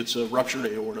sees it's a ruptured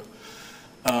aorta.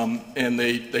 And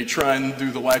they try and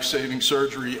do the life-saving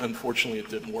surgery. Unfortunately, it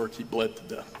didn't work. He bled to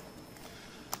death.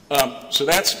 So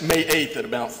that's May 8th at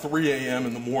about 3 a.m.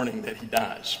 in the morning that he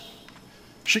dies.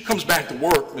 She comes back to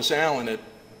work, Miss Allen, at,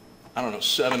 I don't know,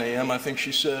 7 a.m., I think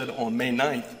she said, on May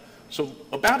 9th. So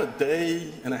about a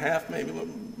day and a half, maybe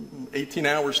 18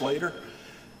 hours later,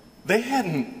 they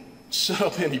hadn't set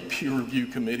up any peer review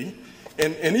committee.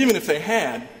 And even if they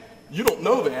had, you don't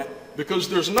know that, because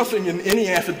there's nothing in any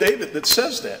affidavit that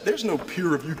says that. There's no peer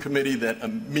review committee that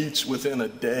meets within a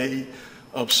day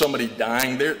of somebody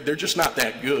dying. They're just not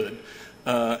that good.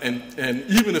 And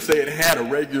even if they had had a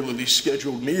regularly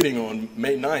scheduled meeting on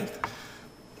May 9th,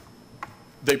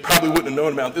 they probably wouldn't have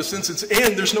known about this instance.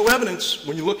 And there's no evidence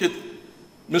when you look at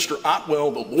Mr.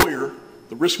 Otwell, the lawyer,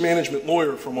 the risk management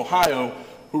lawyer from Ohio,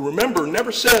 who, remember,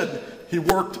 never said he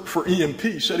worked for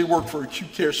EMP, said he worked for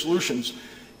Acute Care Solutions.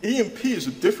 EMP is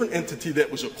a different entity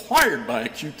that was acquired by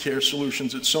Acute Care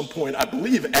Solutions at some point, I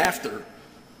believe after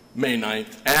May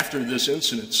 9th, after this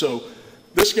incident. So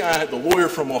this guy, the lawyer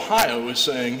from Ohio, is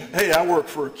saying, hey, I work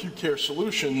for Acute Care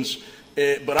Solutions,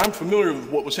 but I'm familiar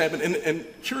with what was happening. And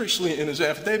curiously, in his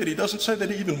affidavit, he doesn't say that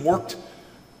he even worked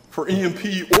for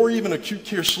EMP or even Acute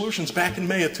Care Solutions back in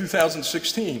May of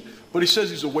 2016, but he says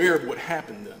he's aware of what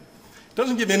happened then.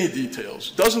 Doesn't give any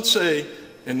details. Doesn't say,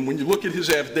 and when you look at his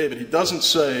affidavit, he doesn't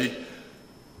say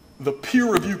the peer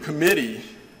review committee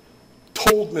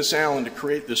told Ms. Allen to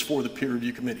create this for the peer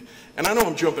review committee. And I know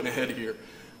I'm jumping ahead here.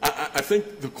 I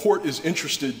think the court is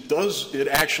interested, does it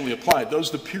actually apply? Does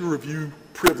the peer review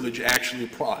privilege actually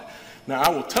apply? Now, I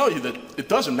will tell you that it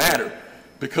doesn't matter,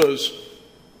 because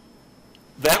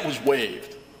that was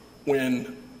waived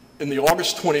when, in the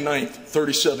August 29th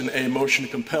 37A motion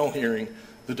to compel hearing,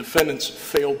 the defendants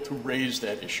failed to raise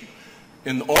that issue.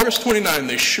 In August 29,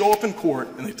 they show up in court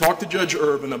and they talk to Judge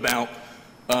Urban about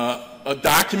a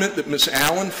document that Ms.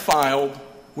 Allen filed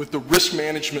with the risk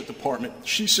management department.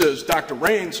 She says, Dr.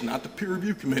 Raines, not the peer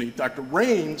review committee, Dr.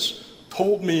 Raines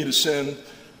told me to send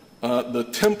the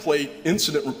template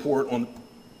incident report on the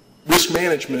risk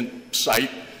management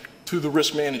site to the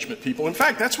risk management people. In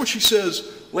fact, that's what she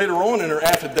says later on in her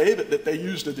affidavit that they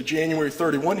used at the January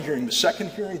 31 hearing, the second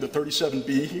hearing, the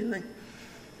 37B hearing.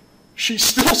 She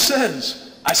still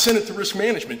says, I sent it to risk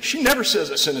management. She never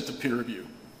says I sent it to peer review.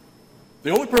 The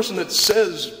only person that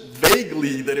says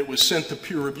vaguely that it was sent to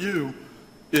peer review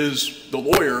is the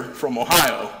lawyer from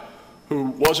Ohio,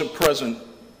 who wasn't present,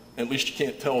 at least you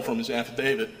can't tell from his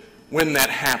affidavit, when that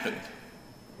happened.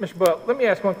 Mr. Buck, let me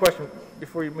ask one question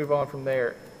before you move on from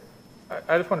there.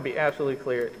 I just want to be absolutely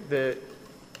clear. The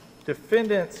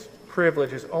defendant's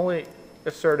privilege is only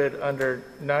asserted under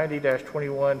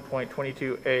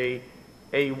 90-21.22A,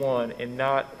 A1, and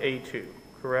not A2,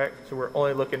 correct? So we're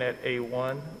only looking at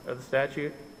A1 of the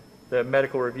statute? the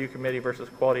medical review committee versus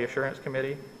quality assurance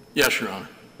committee? Yes, Your Honor.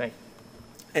 Thank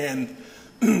you. And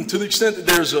to the extent that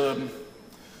there's a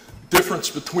difference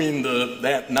between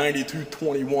that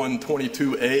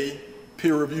 922122A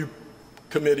peer review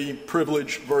committee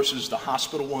privilege versus the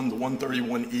hospital one, the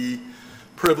 131E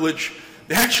privilege,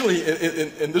 they actually,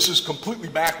 and this is completely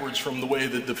backwards from the way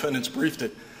the defendants briefed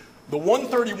it, the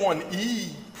 131E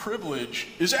privilege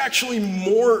is actually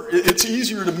it's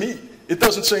easier to meet. It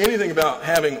doesn't say anything about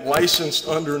having licensed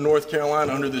under North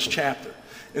Carolina under this chapter.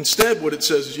 Instead, what it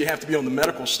says is you have to be on the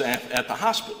medical staff at the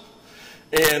hospital.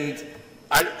 And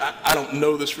I don't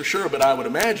know this for sure, but I would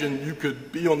imagine you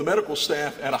could be on the medical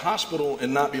staff at a hospital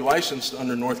and not be licensed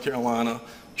under North Carolina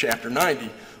Chapter 90.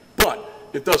 But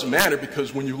it doesn't matter,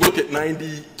 because when you look at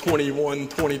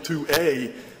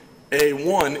 902122A,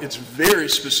 A1, it's very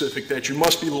specific that you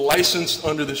must be licensed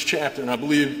under this chapter. And I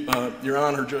believe, Your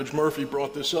Honor, Judge Murphy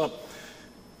brought this up.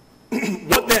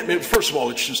 What that meant, first of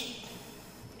all, it's just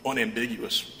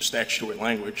unambiguous statutory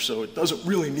language, so it doesn't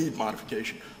really need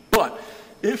modification. But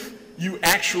if you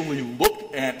actually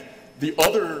look at the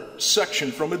other section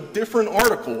from a different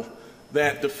article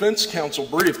that defense counsel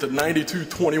briefed at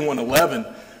 922111,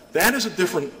 that is a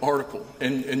different article.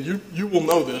 And you will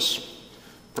know this,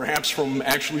 perhaps from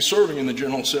actually serving in the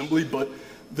General Assembly, but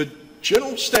the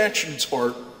general statutes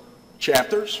are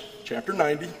chapters, Chapter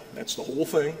 90, that's the whole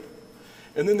thing,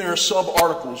 and then there are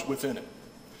sub-articles within it.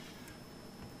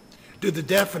 Do the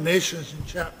definitions in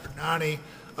Chapter 90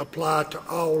 apply to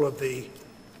all of the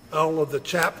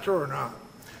chapter or not?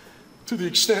 To the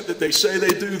extent that they say they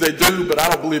do, but I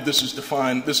don't believe this is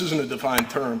defined. This isn't a defined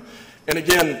term. And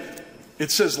again, it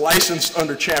says licensed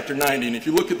under Chapter 90, and if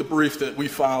you look at the brief that we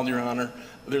filed, Your Honor,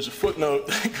 there's a footnote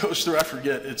that goes through, I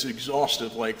forget, it's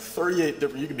exhaustive, like 38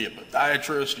 different, you could be a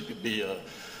podiatrist, you could be a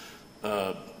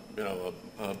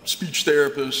speech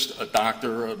therapist, a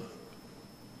doctor, a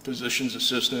physician's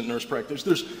assistant, nurse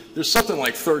practitioner. There's something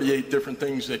like 38 different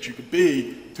things that you could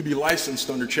be to be licensed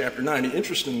under Chapter 90.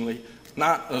 Interestingly,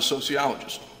 not a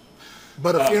sociologist.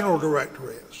 But a funeral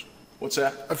director is. What's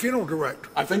that? A funeral director.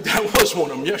 I think that was one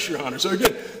of them, yes, Your Honor. So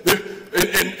again,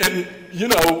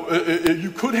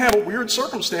 you could have a weird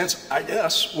circumstance, I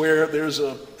guess, where there's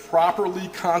a properly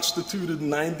constituted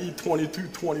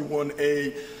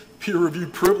 902221A peer review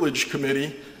privilege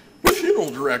committee with funeral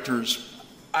directors.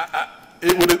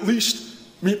 It would at least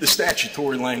meet the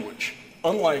statutory language,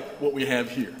 unlike what we have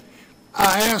here.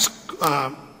 I asked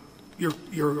your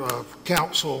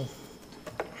counsel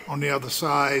on the other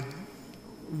side,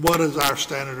 what is our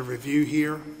standard of review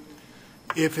here?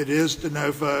 If it is de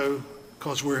novo,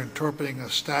 because we're interpreting a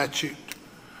statute,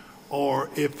 or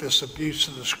if it's abuse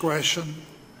of discretion,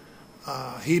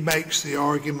 he makes the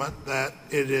argument that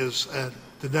it is a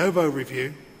de novo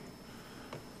review,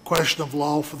 question of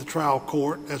law for the trial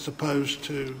court, as opposed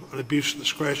to an abuse of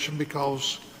discretion,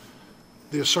 because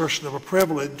the assertion of a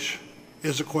privilege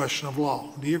is a question of law.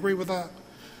 Do you agree with that?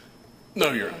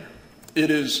 No, Your Honor.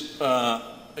 It is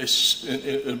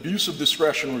an abuse of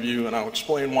discretion review, and I'll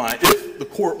explain why. If the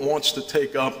court wants to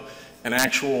take up an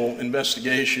actual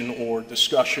investigation or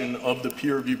discussion of the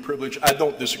peer review privilege, I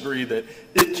don't disagree that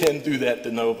it can do that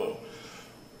de novo.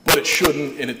 But it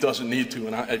shouldn't, and it doesn't need to,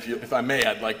 and if I may,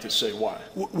 I'd like to say why.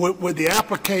 Would the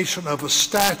application of a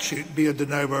statute be a de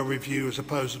novo review as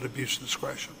opposed to an abuse of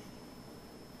discretion?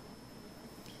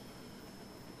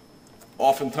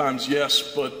 Oftentimes,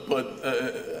 yes, but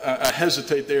I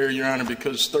hesitate there, Your Honor,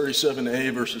 because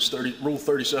 37A versus Rule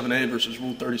 37A versus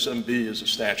Rule 37B is a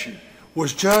statute.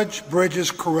 Was Judge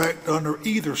Bridges correct under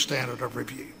either standard of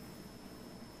review?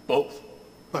 Both.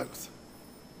 Both.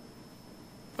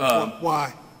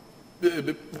 Why?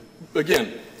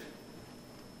 Again,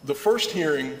 the first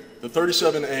hearing, the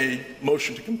 37A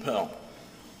motion to compel,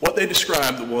 what they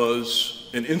described was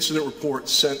an incident report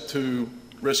sent to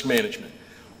risk management.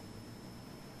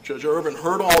 Judge Irvin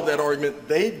heard all of that argument.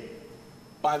 They,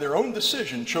 by their own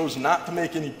decision, chose not to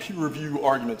make any peer review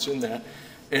arguments in that.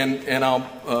 And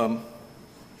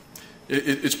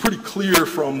it's pretty clear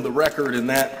from the record in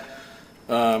that,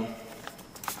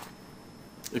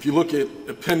 if you look at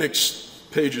appendix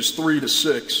pages 3 to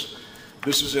 6,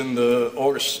 this is in the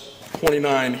August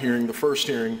 29 hearing, the first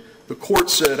hearing, the court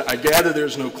said, I gather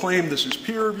there's no claim this is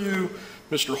peer review.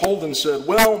 Mr. Holden said,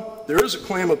 well, there is a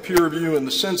claim of peer review in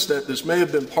the sense that this may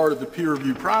have been part of the peer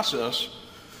review process,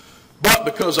 but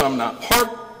because I'm not part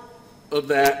of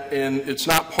that and it's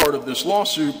not part of this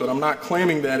lawsuit, but I'm not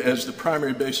claiming that as the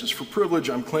primary basis for privilege,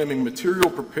 I'm claiming material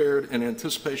prepared in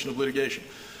anticipation of litigation.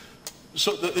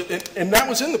 So, and that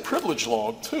was in the privilege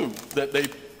log, too, that they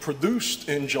produced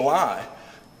in July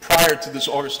prior to this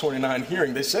August 29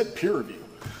 hearing. They said peer review.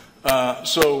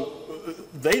 So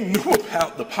they knew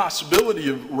about the possibility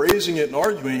of raising it and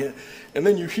arguing it, and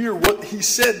then you hear what he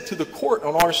said to the court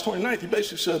on August 29th. He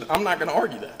basically said, I'm not going to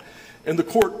argue that. And the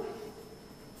court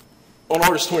on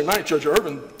August 29th, Judge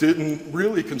Irvin didn't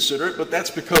really consider it, but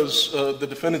that's because the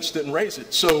defendants didn't raise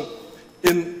it. So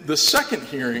in the second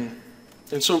hearing,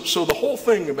 and so the whole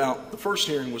thing about the first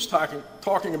hearing was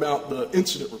talking about the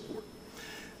incident report.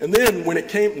 And then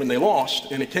when they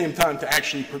lost and it came time to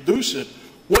actually produce it,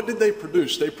 what did they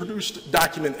produce? They produced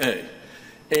document A.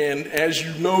 And as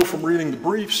you know from reading the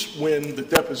briefs, when the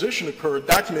deposition occurred,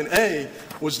 document A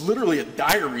was literally a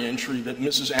diary entry that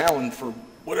Mrs. Allen, for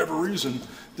whatever reason,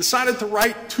 decided to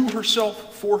write to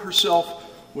herself, for herself,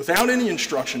 without any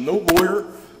instruction. No lawyer,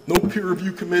 no peer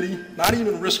review committee, not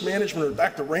even risk management or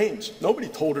Dr. Raines. Nobody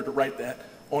told her to write that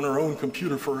on her own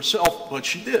computer for herself, but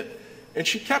she did. And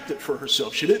she kept it for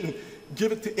herself. She didn't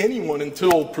give it to anyone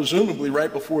until presumably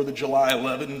right before the July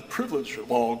 11 privilege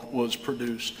log was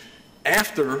produced,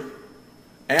 after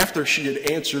she had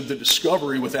answered the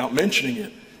discovery without mentioning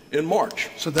it in March.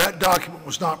 So that document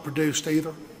was not produced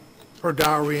either, her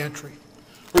diary entry?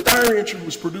 Her diary entry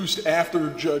was produced after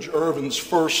Judge Irvin's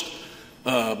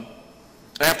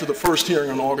after the first hearing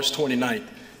on August 29th.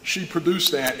 She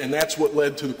produced that, and that's what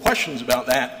led to the questions about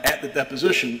that at the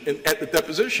deposition. And at the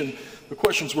deposition, the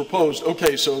questions were posed,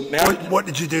 okay, so now... What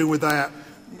did you do with that?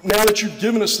 Now that you've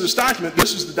given us this document,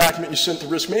 this is the document you sent to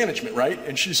risk management, right?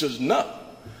 And she says, no.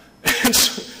 And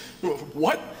so,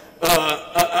 what?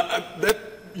 That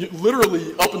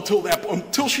literally up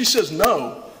until she says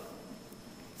no,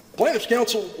 plaintiff's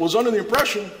counsel was under the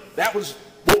impression that was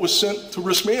what was sent to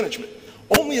risk management.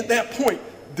 Only at that point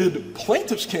did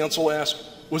plaintiff's counsel ask,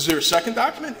 was there a second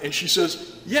document? And she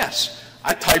says, yes.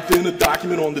 I typed in a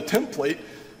document on the template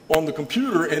on the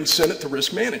computer and sent it to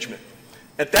risk management.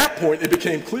 At that point, it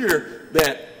became clear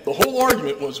that the whole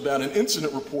argument was about an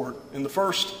incident report in the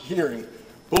first hearing,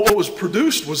 but what was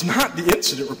produced was not the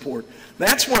incident report.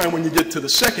 That's why when you get to the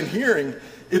second hearing,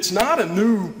 it's not a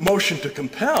new motion to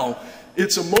compel.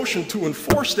 It's a motion to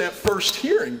enforce that first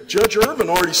hearing. Judge Irvin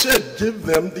already said, give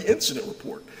them the incident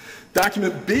report.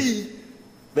 Document B,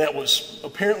 that was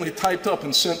apparently typed up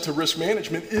and sent to risk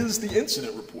management, is the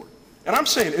incident report. And I'm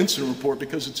saying incident report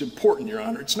because it's important, Your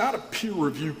Honor. It's not a peer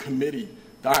review committee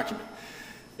document.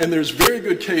 And there's very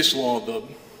good case law, the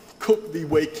Cook v.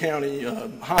 Wake County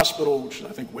Hospital, which is I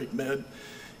think Wake Med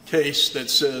case,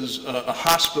 that says a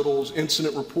hospital's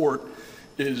incident report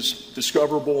is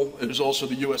discoverable. There's also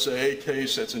the USAA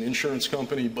case, that's an insurance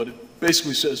company, but it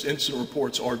basically says incident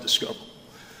reports are discoverable.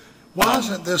 Why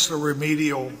isn't this a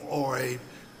remedial or a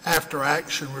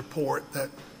after-action report that,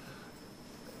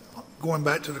 going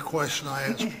back to the question I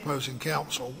asked opposing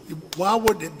counsel, why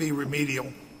wouldn't it be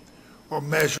remedial or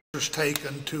measures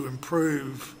taken to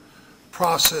improve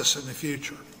process in the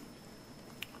future?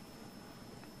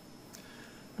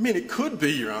 I mean, it could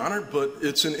be, Your Honor, but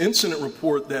it's an incident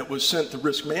report that was sent to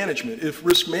risk management. If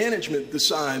risk management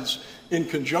decides in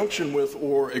conjunction with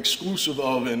or exclusive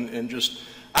of and just,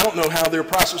 I don't know how their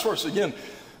process works. Again,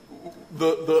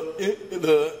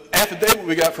 the affidavit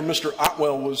we got from Mr.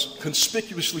 Otwell was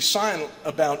conspicuously silent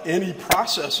about any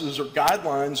processes or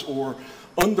guidelines or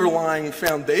underlying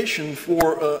foundation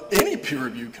for any peer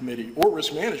review committee or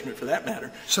risk management for that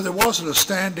matter. So there wasn't a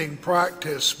standing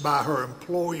practice by her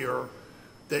employer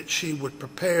that she would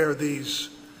prepare these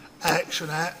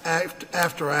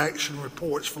after-action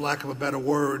reports, for lack of a better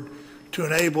word, to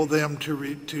enable them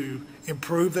to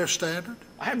improve their standard?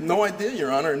 I have no idea,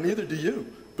 Your Honor, and neither do you,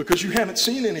 because you haven't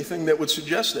seen anything that would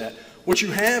suggest that. What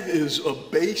you have is a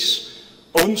base,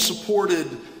 unsupported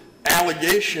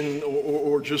allegation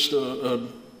or just a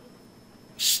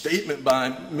statement by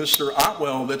Mr.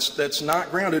 Otwell that's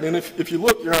not grounded. And if you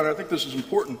look, Your Honor, I think this is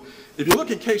important. If you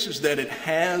look at cases that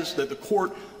that the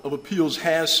Court of Appeals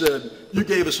has said, you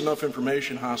gave us enough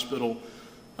information, hospital,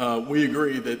 we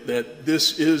agree that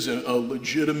this is a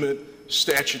legitimate,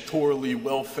 statutorily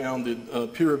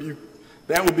well-founded peer review,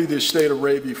 that would be the estate of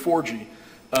Ray v. Forgy.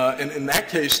 And in that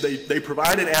case, they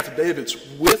provided affidavits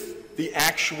with the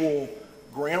actual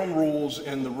ground rules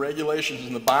and the regulations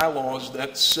and the bylaws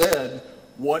that said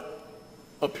what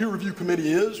a peer review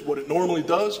committee is, what it normally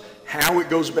does, how it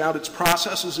goes about its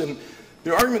processes. And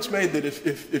the argument's made that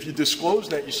if you disclose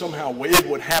that, you somehow waive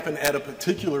what happened at a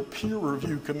particular peer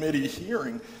review committee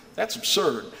hearing. That's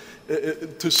absurd.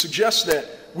 To suggest that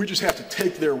we just have to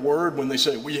take their word when they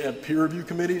say we have peer review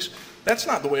committees, that's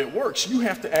not the way it works. You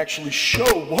have to actually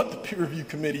show what the peer review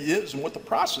committee is and what the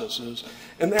process is.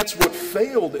 And that's what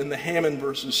failed in the Hammond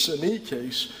versus Sinee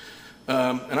case.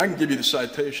 And I can give you the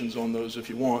citations on those if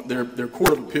you want. They're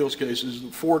Court of Appeals cases. The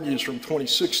Forgy is from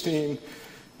 2016.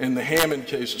 and the Hammond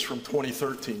case is from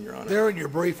 2013, Your Honor. They're in your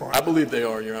brief, aren't I they? believe they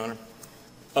are, Your Honor.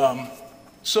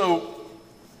 So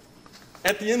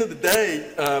at the end of the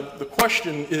day, the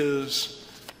question is,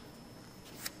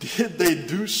 did they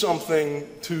do something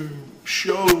to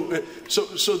show,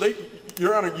 so they,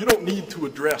 Your Honor, you don't need to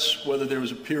address whether there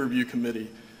was a peer review committee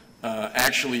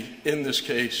actually in this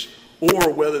case,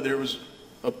 or whether there was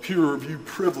a peer review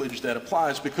privilege that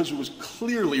applies, because it was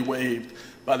clearly waived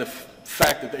by the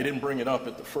fact that they didn't bring it up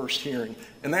at the first hearing.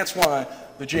 And that's why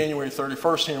the January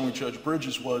 31st hearing with Judge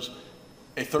Bridges was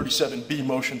a 37B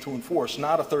motion to enforce,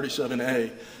 not a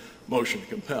 37A motion to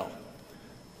compel.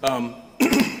 But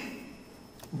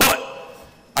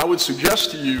I would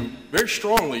suggest to you very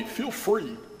strongly, feel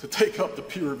free to take up the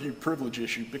peer review privilege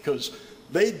issue, because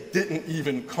they didn't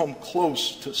even come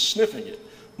close to sniffing it,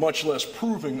 much less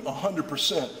proving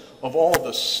 100% of all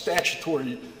the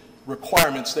statutory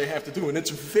requirements they have to do. And it's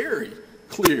very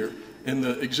clear in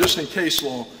the existing case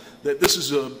law that this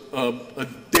is a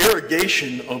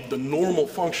derogation of the normal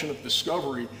function of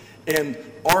discovery and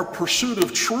our pursuit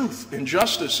of truth and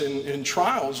justice in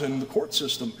trials in the court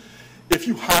system. If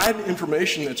you hide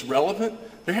information that's relevant,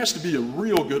 there has to be a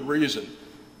real good reason,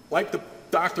 like the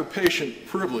doctor-patient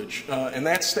privilege, and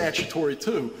that's statutory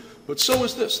too. But so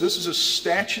is this. This is a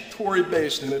statutory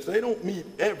based, and if they don't meet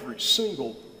every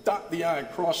single dot the I,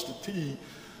 cross the T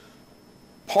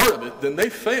part of it, then they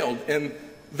failed. And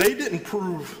they didn't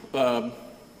prove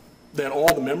that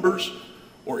all the members,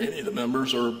 or any of the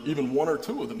members, or even one or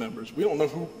two of the members, we don't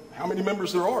know how many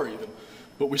members there are even,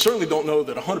 but we certainly don't know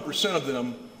that 100% of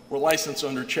them were licensed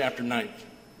under Chapter 90.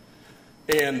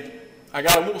 And I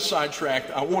got a little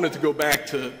sidetracked. I wanted to go back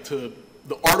to the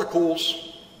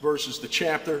articles versus the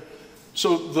chapter.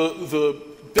 So the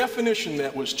definition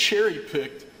that was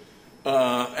cherry-picked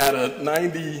at a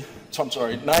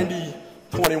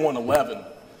 90-2111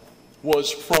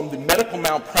 was from the medical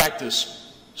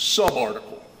malpractice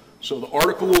sub-article. So the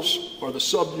articles are the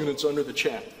subunits under the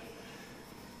chapter.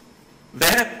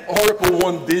 That Article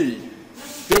 1D,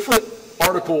 different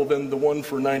article than the one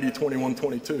for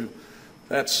 90-2122.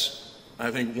 That's, I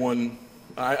think, one,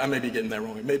 I may be getting that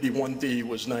wrong. Maybe 1D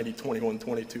was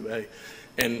 90-2122A,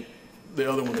 and the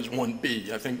other one is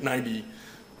 1B. I think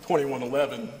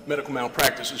 90-2111, medical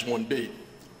malpractice, is 1B.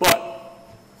 But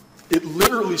it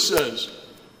literally says,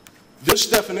 this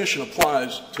definition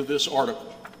applies to this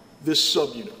article, this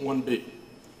subunit, 1B.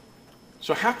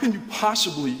 So how can you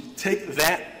possibly take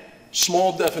that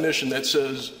small definition that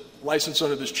says license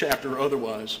under this chapter or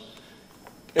otherwise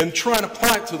and try and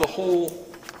apply it to the whole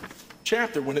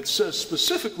chapter when it says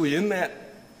specifically in that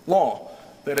law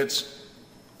that it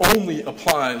only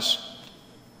applies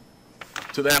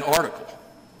to that article?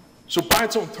 So by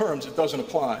its own terms, it doesn't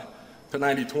apply to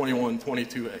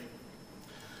 90-2122A.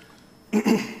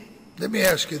 Let me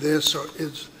ask you this.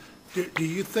 Do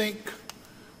you think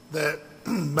that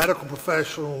medical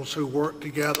professionals who work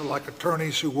together, like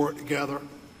attorneys who work together,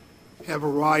 have a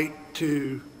right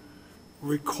to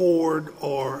record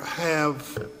or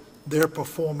have their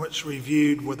performance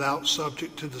reviewed without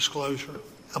subject to disclosure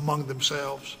among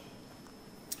themselves?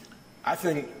 I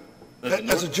think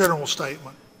That's a general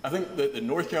statement. I think that the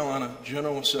North Carolina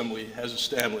General Assembly has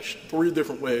established 3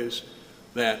 different ways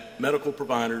that medical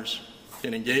providers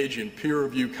can engage in peer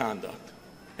review conduct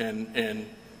and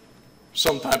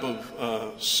some type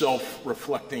of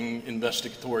self-reflecting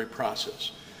investigatory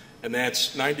process. And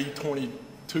that's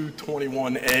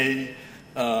 90-2221A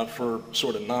for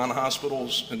sort of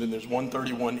non-hospitals, and then there's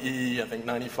 131E, I think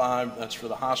 95, that's for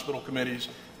the hospital committees,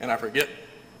 and I forget,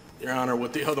 Your Honor,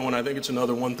 what the other one, I think it's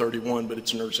another 131, but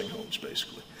it's nursing homes,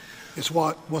 basically. It's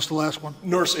what? What's the last one?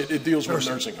 It deals with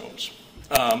nursing homes.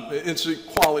 It's a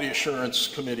quality assurance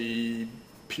committee,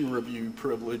 peer review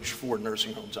privilege for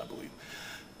nursing homes, I believe.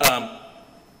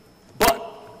 But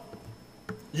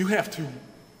you have to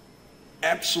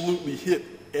absolutely hit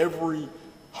every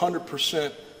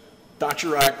 100% dot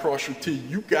your I, cross your T.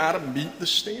 You got to meet the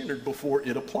standard before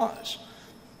it applies.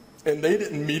 And they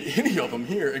didn't meet any of them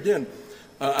here. Again,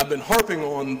 I've been harping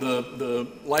on the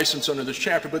license under this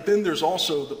chapter, but then there's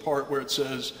also the part where it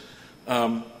says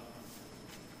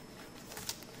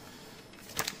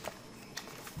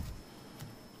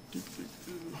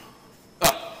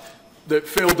that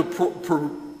failed to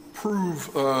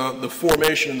prove the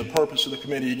formation and the purpose of the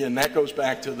committee. Again, that goes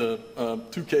back to the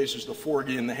 2 cases, the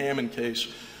Forgey and the Hammond case,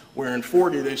 where in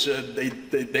Forgey they said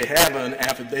they have an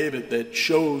affidavit that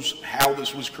shows how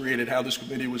this was created, how this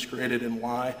committee was created, and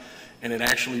why, and it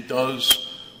actually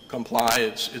does comply.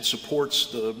 It supports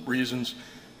the reasons.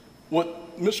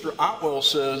 What Mr. Otwell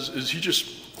says is he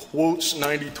just quotes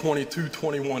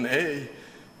 90-2221A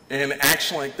and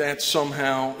acts like that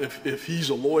somehow, if he's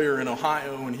a lawyer in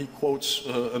Ohio and he quotes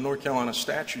a North Carolina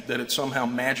statute, that it somehow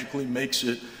magically makes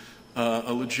it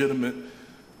a legitimate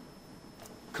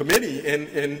committee.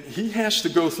 And he has to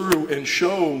go through and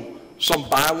show some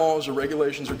bylaws or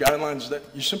regulations or guidelines that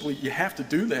you have to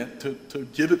do that to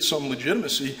give it some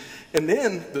legitimacy. And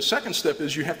then the second step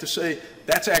is you have to say,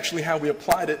 that's actually how we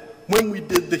applied it when we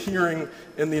did the hearing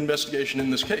and the investigation in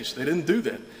this case. They didn't do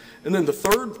that. And then the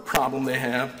third problem they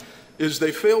have is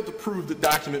they failed to prove that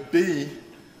document B,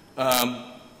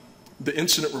 the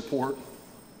incident report,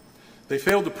 they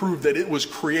failed to prove that it was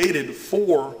created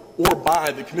for or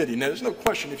by the committee. Now, there's no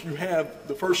question, if you have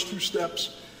the first two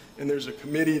steps and there's a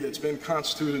committee that's been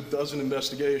constituted, does an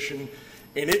investigation,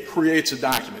 and it creates a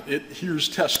document. It hears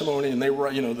testimony, and they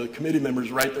write, the committee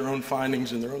members write their own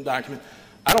findings in their own document.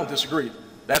 I don't disagree.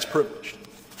 That's privileged.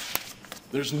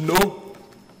 There's no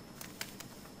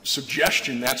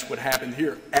suggestion that's what happened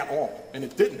here at all, and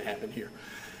it didn't happen here.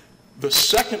 The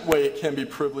second way it can be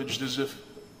privileged is if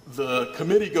the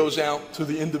committee goes out to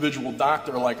the individual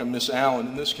doctor, like a Miss Allen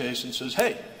in this case, and says,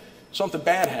 hey, something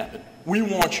bad happened. We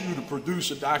want you to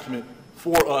produce a document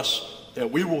for us that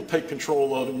we will take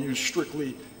control of and use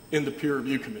strictly in the peer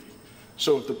review committee.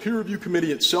 So if the peer review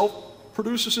committee itself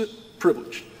produces it,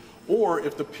 privileged. Or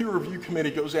if the peer review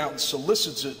committee goes out and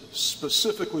solicits it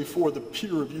specifically for the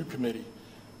peer review committee,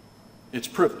 it's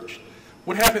privileged.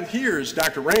 What happened here is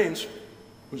Dr. Raines,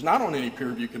 who's not on any peer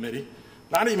review committee,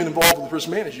 not even involved with risk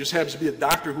management, just happens to be a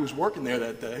doctor who was working there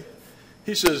that day.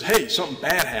 He says, hey, something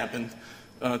bad happened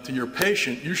to your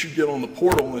patient. You should get on the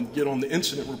portal and get on the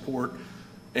incident report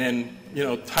and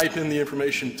type in the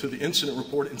information to the incident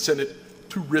report and send it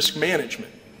to risk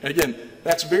management. And again,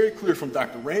 that's very clear from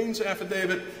Dr. Raines'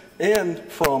 affidavit and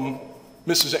from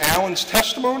Mrs. Allen's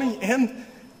testimony, and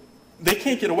they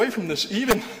can't get away from this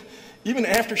even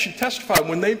after she testified.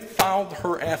 When they filed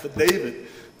her affidavit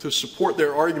to support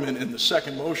their argument in the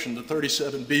second motion, the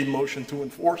 37B motion to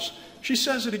enforce, she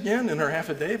says it again in her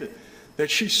affidavit that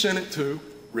she sent it to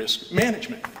risk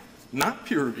management, not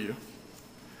peer review.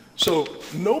 So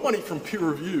nobody from peer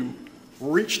review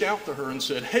reached out to her and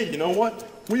said, hey, you know what?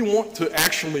 We want to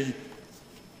actually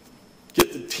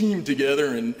get the team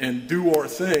together and do our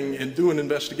thing and do an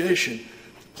investigation.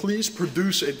 Please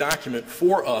produce a document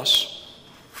for us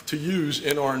to use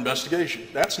in our investigation.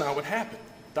 That's not what happened.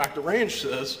 Dr. Raines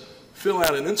says, fill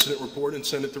out an incident report and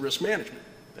send it to risk management.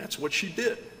 That's what she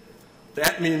did.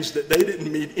 That means that they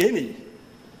didn't meet any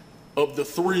of the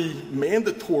three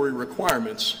mandatory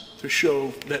requirements to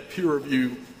show that peer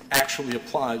review actually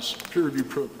applies, peer review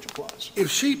privilege applies. If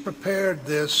she prepared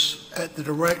this at the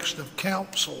direction of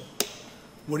counsel,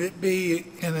 would it be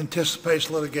in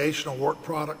anticipation litigation or work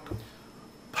product?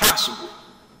 Possibly.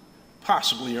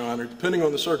 Possibly, Your Honor, depending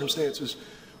on the circumstances,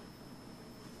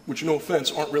 which, no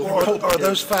offense, aren't really relevant. Are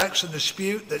those facts in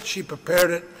dispute that she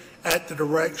prepared it at the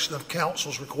direction of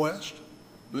counsel's request?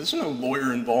 There's no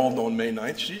lawyer involved on May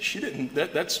 9th. She didn't.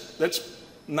 That's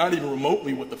not even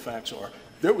remotely what the facts are.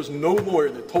 There was no lawyer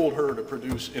that told her to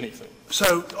produce anything.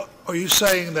 So are you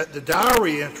saying that the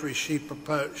diary entry she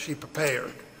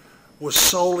prepared was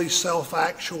solely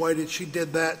self-actuated? She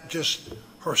did that just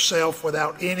herself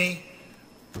without any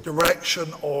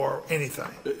direction or anything?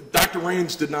 Dr.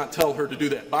 Raines did not tell her to do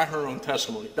that by her own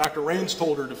testimony. Dr. Raines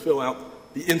told her to fill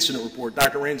out the incident report.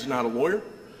 Dr. Raines is not a lawyer.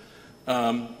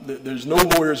 There's no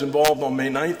lawyers involved on May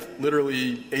 9th,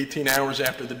 literally 18 hours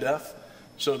after the death.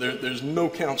 So there's no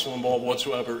counsel involved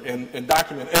whatsoever. And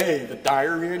document A, the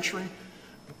diary entry,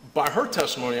 by her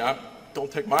testimony, I don't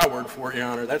take my word for it, Your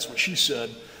Honor, that's what she said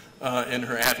in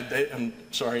her affidavit,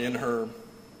 in her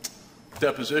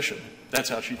deposition. That's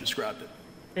how she described it.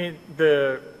 And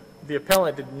the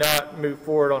appellant did not move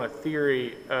forward on a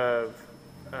theory of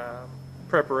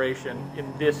preparation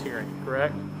in this hearing,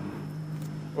 correct?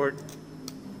 Or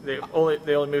they only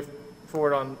moved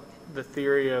forward on the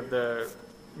theory of the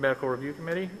medical review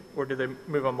committee, or did they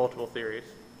move on multiple theories?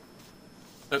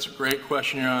 That's a great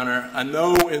question, Your Honor. I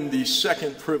know in the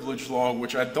second privilege log,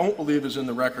 which I don't believe is in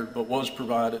the record but was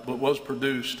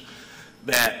produced,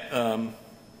 that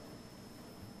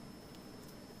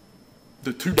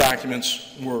the two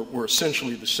documents were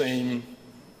essentially the same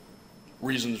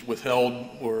reasons withheld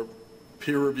or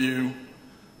peer review,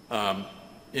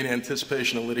 in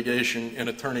anticipation of litigation and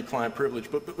attorney-client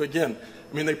privilege. But again,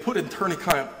 I mean, they put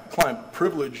attorney-client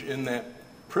privilege in that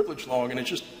privilege log, and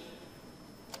it's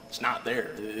not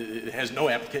there. It has no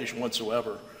application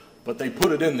whatsoever, but they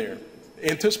put it in there.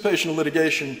 Anticipation of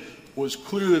litigation was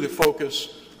clearly the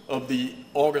focus of the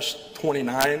August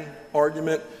 29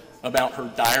 argument about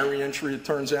her diary entry, it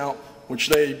turns out, which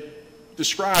they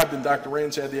described, and Dr.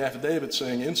 Raines had the affidavit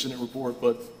saying incident report,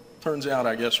 but turns out,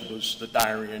 I guess, it was the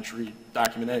diary entry,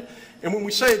 document A. And when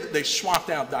we say that they swapped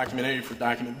out document A for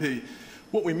document B,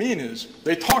 what we mean is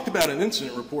they talked about an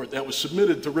incident report that was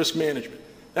submitted to risk management.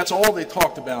 That's all they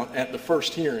talked about at the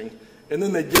first hearing. And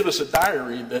then they give us a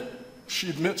diary that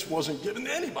she admits wasn't given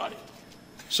to anybody.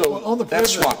 So Well, on the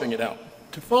that's privilege- swapping it out.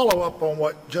 To follow up on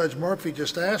what Judge Murphy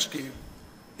just asked you,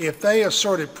 if they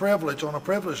asserted privilege on a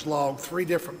privilege log 3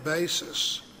 different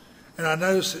bases, and I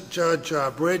noticed that Judge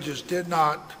Bridges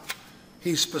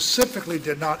he specifically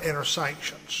did not enter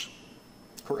sanctions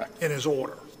Correct. in his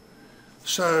order.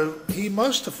 So he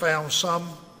must have found some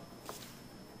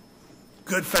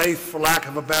good faith, for lack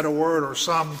of a better word, or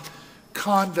some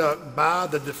conduct by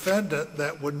the defendant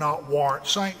that would not warrant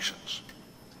sanctions.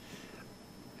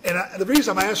 And the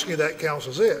reason I'm asking you that,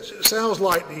 counsel, is this. It sounds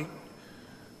like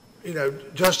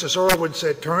Justice Irwin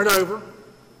said, turn it over,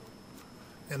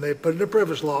 and they put it in the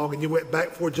privilege log, and you went back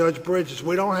before Judge Bridges.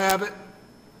 We don't have it,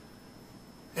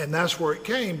 and that's where it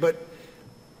came.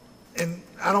 And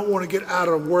I don't want to get out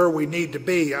of where we need to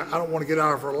be. I don't want to get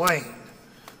out of our lane.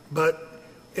 But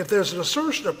if there's an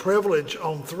assertion of privilege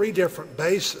on 3 different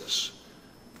bases,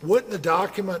 could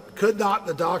not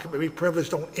the document be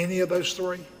privileged on any of those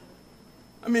 3?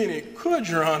 I mean, it could,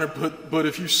 Your Honor, but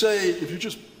if you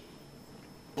just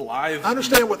blithely... I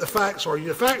understand what the facts are.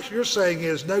 The facts you're saying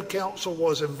is no counsel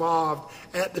was involved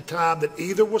at the time that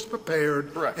either was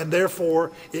prepared. Correct. And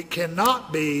therefore, it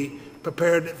cannot be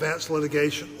prepared in advance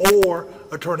litigation or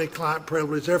attorney-client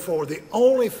privilege. Therefore, the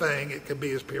only thing it can be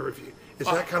is peer review. Is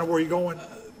that kind of where you're going?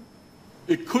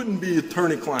 It couldn't be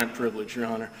attorney-client privilege, Your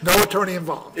Honor. No attorney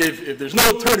involved. If there's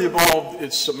no attorney involved,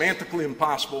 it's semantically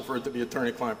impossible for it to be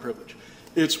attorney-client privilege.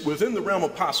 It's within the realm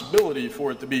of possibility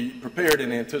for it to be prepared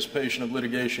in anticipation of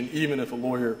litigation, even if a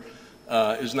lawyer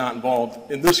is not involved.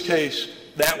 In this case,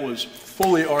 that was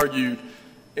fully argued,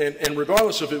 and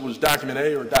regardless if it was document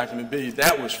A or document B,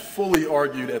 that was fully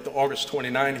argued at the August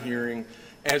 29 hearing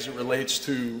as it relates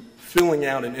to filling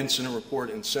out an incident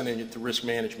report and sending it to risk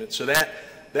management. So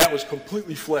that was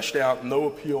completely fleshed out, no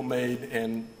appeal made,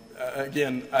 and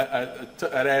again,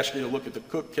 I'd ask you to look at the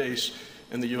Cook case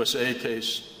and the USA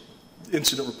case.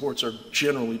 Incident reports are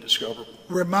generally discoverable.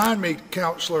 Remind me,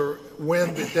 Counselor,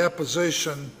 when the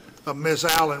deposition of Ms.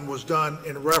 Allen was done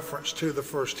in reference to the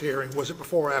first hearing. Was it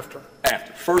before or after?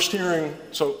 After. First hearing,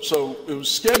 so it was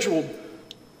scheduled,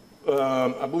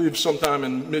 I believe, sometime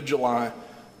in mid-July.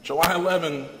 July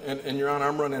 11, and Your Honor,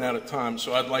 I'm running out of time,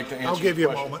 so I'd like to answer I'll give you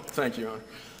your question. a moment. Thank you, Your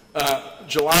Honor.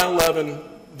 July 11,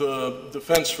 the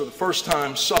defense for the first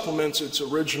time supplements its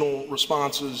original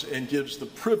responses and gives the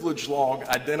privilege log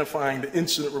identifying the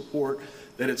incident report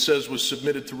that it says was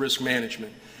submitted to risk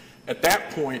management. At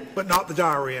that point... But not the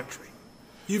diary entry.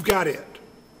 You've got it.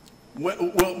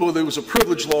 Well, there was a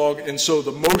privilege log, and so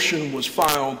the motion was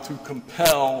filed to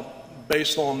compel,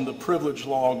 based on the privilege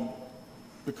log,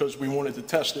 because we wanted to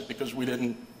test it because we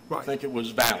didn't think it was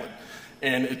valid.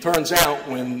 And it turns out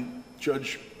when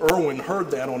Judge Irwin heard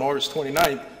that on August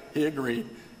 29th, he agreed,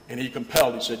 and he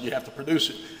compelled. He said, you have to produce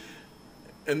it.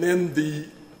 And then the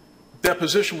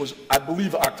deposition was, I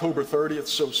believe, October 30th,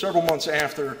 so several months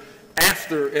after,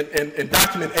 and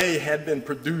document A had been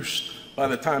produced by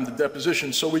the time the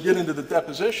deposition. So we get into the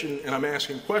deposition, and I'm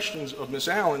asking questions of Ms.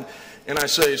 Allen, and I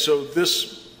say, so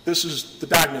this is the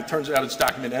document. It turns out it's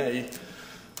document A,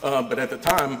 but at the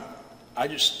time, I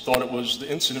just thought it was the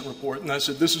incident report, and I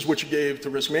said, this is what you gave to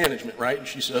risk management, right? And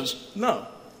she says, no.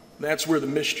 That's where the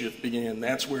mischief began.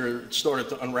 That's where it started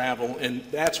to unravel, and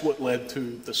that's what led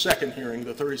to the second hearing,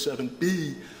 the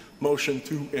 37B motion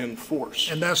to enforce.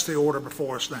 And that's the order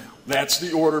before us now. That's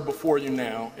the order before you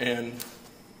now, and,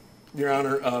 Your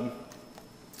Honor,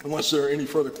 unless there are any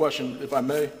further questions, if I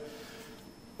may.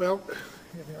 Well,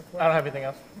 I don't have anything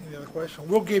else. any other question?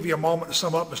 We'll give you a moment to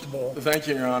sum up, Mr. Boyle. Thank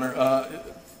you, Your Honor.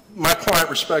 My client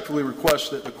respectfully requests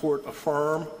that the court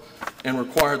affirm and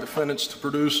require defendants to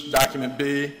produce document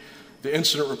B, the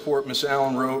incident report Ms.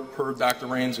 Allen wrote per Dr.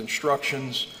 Raines'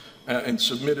 instructions and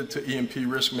submitted to E&P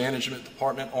Risk Management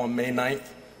Department on May 9th,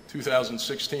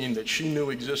 2016, that she knew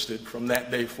existed from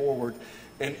that day forward.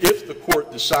 And if the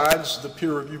court decides the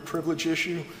peer review privilege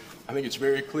issue, I think it's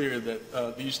very clear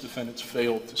that these defendants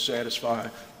failed to satisfy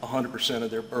 100%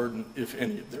 of their burden, if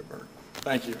any of their burden.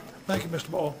 Thank you, Your Honor. Thank you, Mr.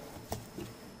 Boyle.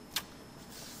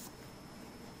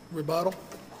 Rebuttal?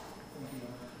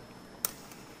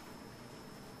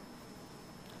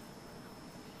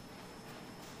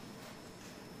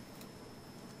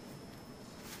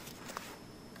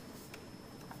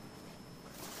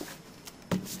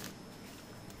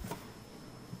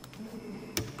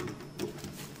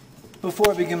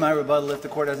 Before I begin my rebuttal, if the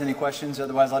court has any questions,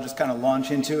 otherwise I'll just kind of launch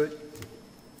into it.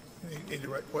 Any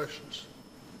direct questions?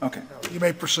 Okay. You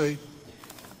may proceed.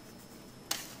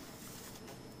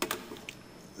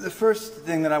 The first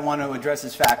thing that I want to address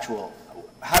is factual.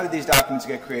 How did these documents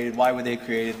get created? Why were they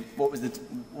created? What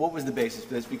was the basis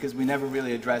for this? Because we never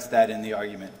really addressed that in the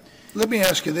argument. Let me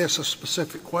ask you this, a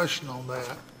specific question on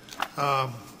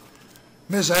that.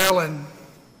 Ms. Allen,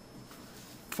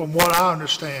 from what I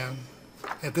understand,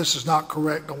 if this is not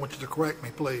correct, I want you to correct me,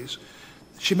 please.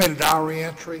 She made a diary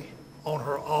entry on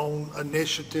her own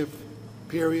initiative,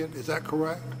 period. Is that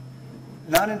correct?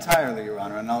 Not entirely, Your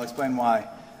Honor, and I'll explain why.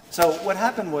 So what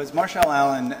happened was Marchelle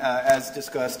Allen, as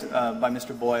discussed by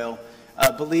Mr. Boyle,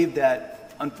 believed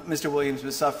that Mr. Williams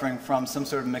was suffering from some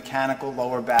sort of mechanical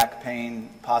lower back pain,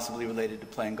 possibly related to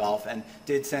playing golf, and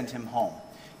did send him home.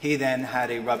 He then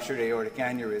had a ruptured aortic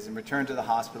aneurysm, returned to the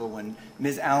hospital when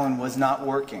Ms. Allen was not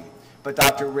working, but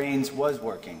Dr. Raines was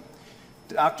working.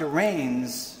 Dr.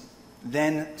 Raines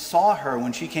then saw her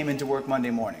when she came into work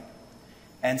Monday morning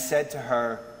and said to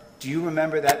her, "Do you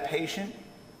remember that patient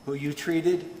who you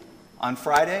treated on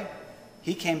Friday?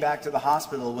 He came back to the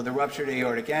hospital with a ruptured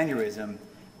aortic aneurysm,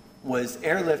 was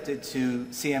airlifted to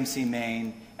CMC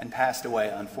Maine, and passed away,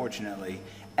 unfortunately."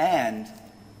 And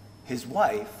his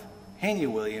wife,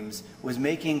 Hania Williams, was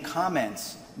making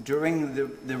comments during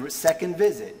the second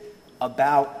visit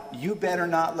about, "You better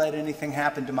not let anything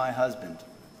happen to my husband,"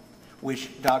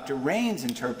 which Dr. Raines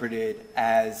interpreted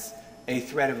as a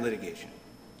threat of litigation.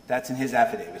 That's in his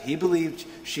affidavit. He believed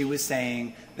she was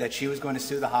saying that she was going to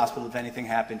sue the hospital if anything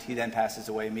happened. He then passes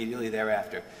away immediately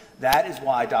thereafter. That is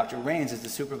why Dr. Raines, as the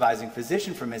supervising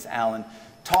physician for Ms. Allen,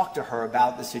 talked to her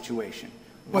about the situation.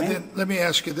 Well, then, let me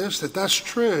ask you this, that that's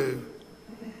true.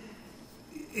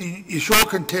 Is your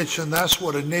contention that's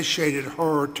what initiated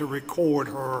her to record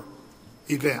her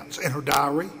events in her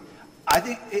diary? I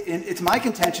think it's my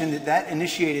contention that that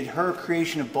initiated her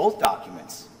creation of both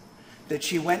documents, that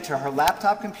she went to her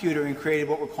laptop computer and created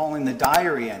what we're calling the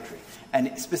diary entry.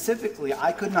 And specifically,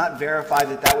 I could not verify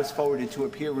that that was forwarded to a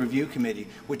peer review committee,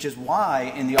 which is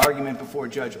why in the argument before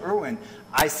Judge Irwin,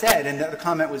 I said, and the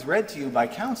comment was read to you by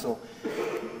counsel,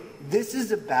 this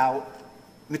is about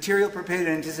material prepared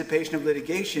in anticipation of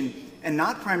litigation and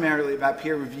not primarily about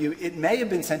peer review. It may have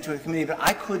been sent to a committee, but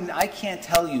I can't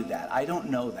tell you that. I don't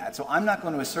know that. So I'm not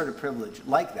going to assert a privilege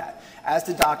like that. As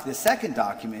to the second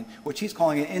document, which he's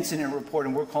calling an incident report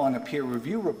and we're calling a peer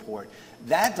review report,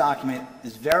 that document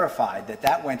is verified that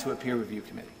that went to a peer review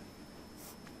committee.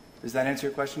 Does that answer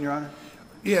your question, Your Honor?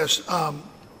 Yes.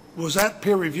 Was that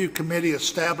peer review committee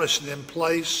established and in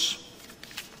place,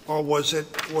 or was it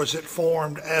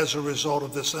formed as a result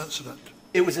of this incident?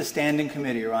 It was a standing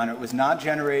committee, Your Honor. It was not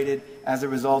generated as a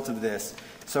result of this.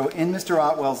 So in Mr.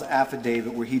 Otwell's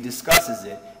affidavit where he discusses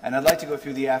it, and I'd like to go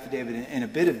through the affidavit in a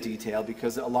bit of detail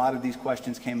because a lot of these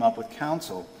questions came up with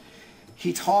counsel,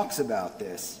 he talks about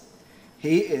this.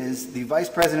 He is the Vice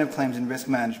President of Claims and Risk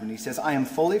Management. He says, "I am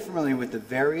fully familiar with the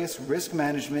various risk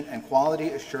management and quality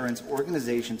assurance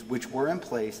organizations which were in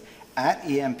place at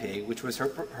EMP, which was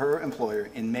her employer,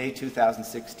 in May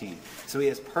 2016. So he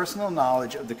has personal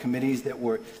knowledge of the committees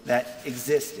that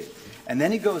existed. And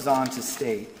then he goes on to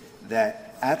state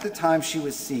that at the time she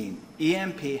was seen,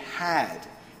 EMP had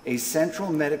a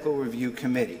central medical review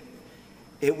committee.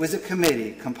 It was a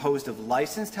committee composed of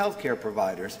licensed healthcare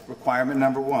providers, requirement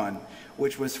number 1,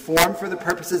 which was formed for the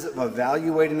purposes of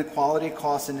evaluating the quality,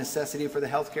 cost, and necessity for the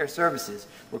healthcare services,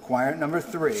 requirement number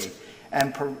 3,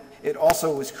 and it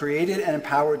also was created and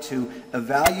empowered to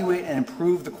evaluate and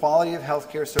improve the quality of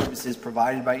healthcare services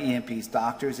provided by EMP's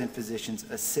doctors and physicians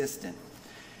assistant."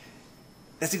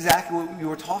 That's exactly what we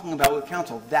were talking about with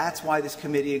counsel. That's why this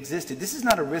committee existed. This is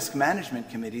not a risk management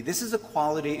committee. This is a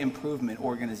quality improvement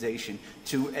organization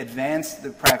to advance the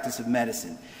practice of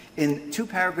medicine. In 2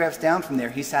 paragraphs down from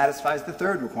there, he satisfies the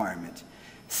third requirement.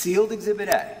 Sealed Exhibit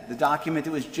A, the document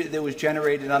that was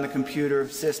generated on the computer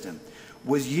system,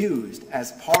 was used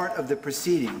as part of the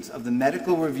proceedings of the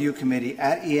Medical Review Committee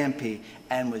at EMP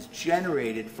and was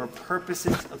generated for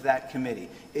purposes of that committee.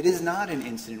 It is not an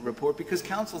incident report because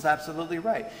counsel is absolutely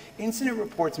right. Incident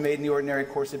reports made in the ordinary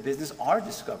course of business are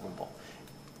discoverable.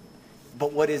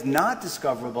 But what is not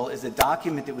discoverable is a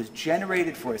document that was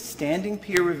generated for a standing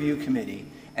peer review committee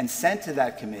and sent to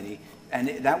that committee, and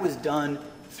that was done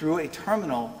through a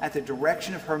terminal at the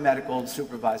direction of her medical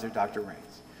supervisor, Dr. Raines.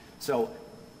 So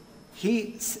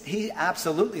he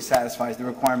absolutely satisfies the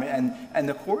requirement, and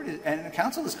the court and the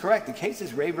counsel is correct. The case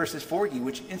is Ray versus Forgy,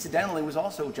 which incidentally was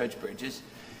also Judge Bridges,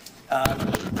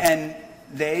 and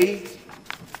they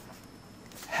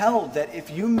held that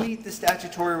if you meet the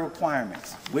statutory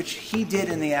requirements, which he did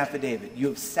in the affidavit, you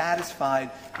have satisfied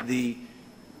the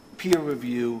peer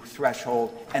review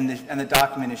threshold, and the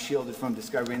document is shielded from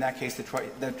discovery. In that case, the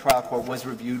trial court was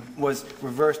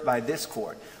reversed by this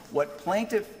court. What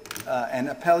plaintiff and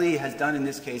appellee has done in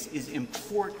this case is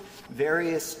import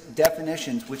various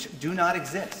definitions which do not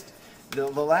exist. The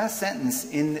last sentence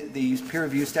in the peer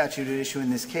review statute at issue in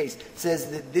this case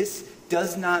says that this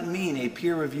does not mean a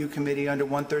peer review committee under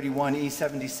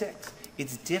 131E76.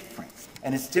 It's different,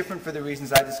 and it's different for the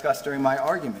reasons I discussed during my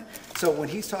argument. So when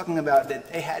he's talking about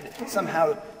that they had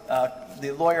somehow,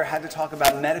 the lawyer had to talk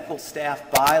about medical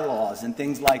staff bylaws and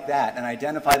things like that and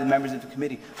identify the members of the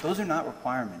committee, those are not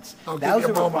requirements. Those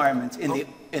are requirements in the...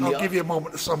 I'll give you a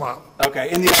moment to sum up.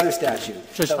 Okay, in the other statute.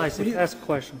 Judge Isyk, ask a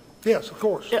question. Yes, of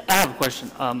course. Yeah, I have a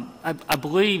question. I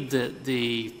believe that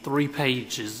the 3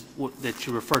 pages that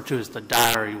you referred to as the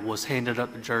diary was handed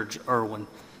up to Judge Irwin.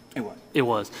 It was. It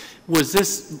was. Was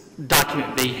this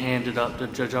document B handed up to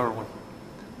Judge Irwin?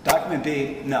 Document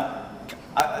B, no.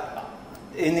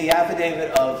 In the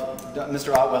affidavit of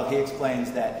Mr. Otwell, he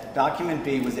explains that document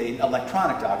B was an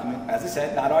electronic document. As I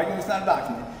said, not arguing it's not a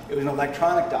document. It was an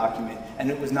electronic document, and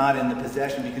it was not in the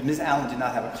possession because Ms. Allen did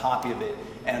not have a copy of it.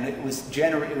 And it was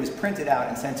printed out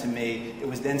and sent to me. It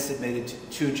was then submitted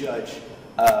to Judge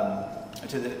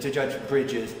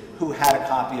Bridges, who had a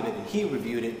copy of it, and he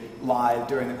reviewed it live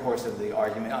during the course of the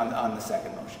argument on the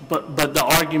second motion. But the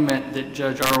argument that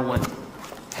Judge Irwin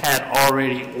had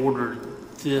already ordered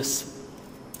this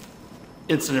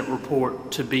incident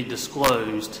report to be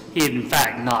disclosed, he had in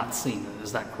fact not seen it.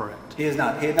 Is that correct? He has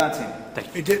not. He had not seen it. Thank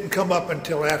you. It didn't come up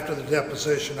until after the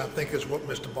deposition, I think is what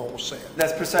Mr. Bowles said.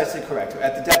 That's precisely correct.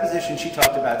 At the deposition, she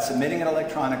talked about submitting it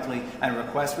electronically, and a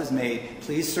request was made,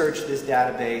 please search this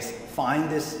database, find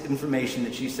this information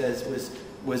that she says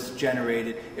was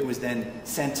generated. It was then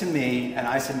sent to me, and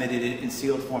I submitted it in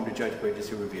sealed form to Judge Bridges,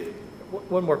 who reviewed it.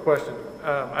 One more question.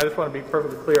 I just want to be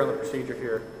perfectly clear on the procedure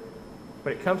here.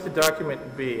 When it comes to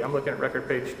document B, I'm looking at record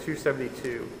page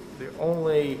 272. The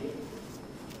only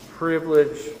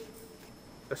privilege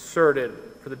asserted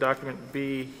for the document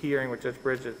B hearing with Judge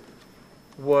Bridges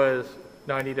was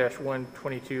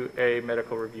 90-122A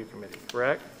Medical Review Committee,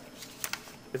 correct?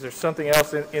 Is there something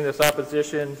else in this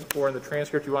opposition or in the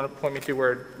transcript you want to point me to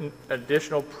where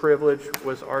additional privilege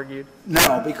was argued?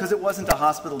 No, because it wasn't a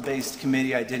hospital-based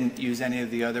committee. I didn't use any of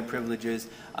the other privileges.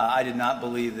 I did not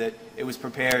believe that it was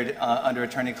prepared under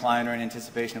attorney-client or in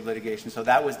anticipation of litigation. So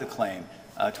that was the claim.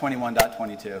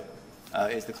 21.22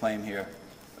 is the claim here.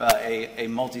 A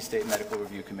multi-state medical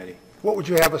review committee. What would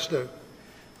you have us do?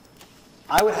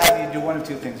 I would have you do one of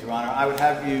two things, Your Honor. I would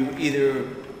have you either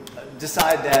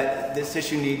decide that this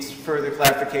issue needs further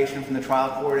clarification from the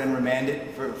trial court and remand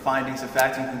it for findings of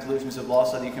fact and conclusions of law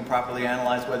so that you can properly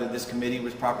analyze whether this committee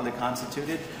was properly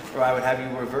constituted, or I would have you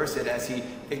reverse it as he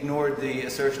ignored the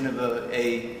assertion of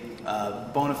a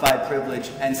bona fide privilege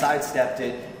and sidestepped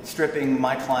it, stripping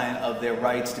my client of their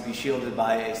rights to be shielded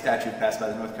by a statute passed by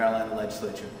the North Carolina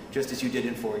legislature, just as you did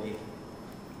in Forgey.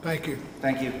 Thank you.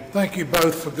 Thank you. Thank you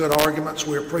both for good arguments.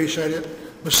 We appreciate it.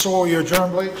 Ms. Sewell, you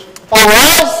adjourn, please. All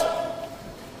rise.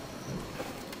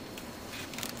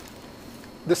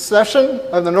 This session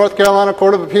of the North Carolina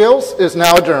Court of Appeals is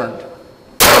now adjourned.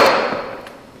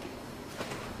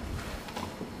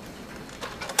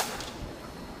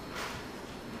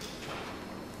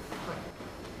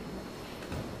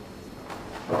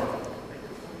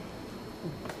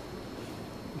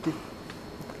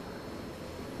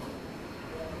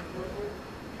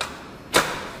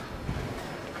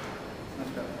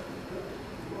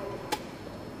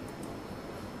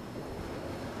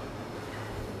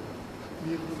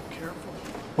 Be a little careful.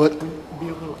 What? Be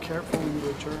a little careful when you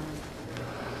adjourn.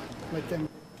 Let them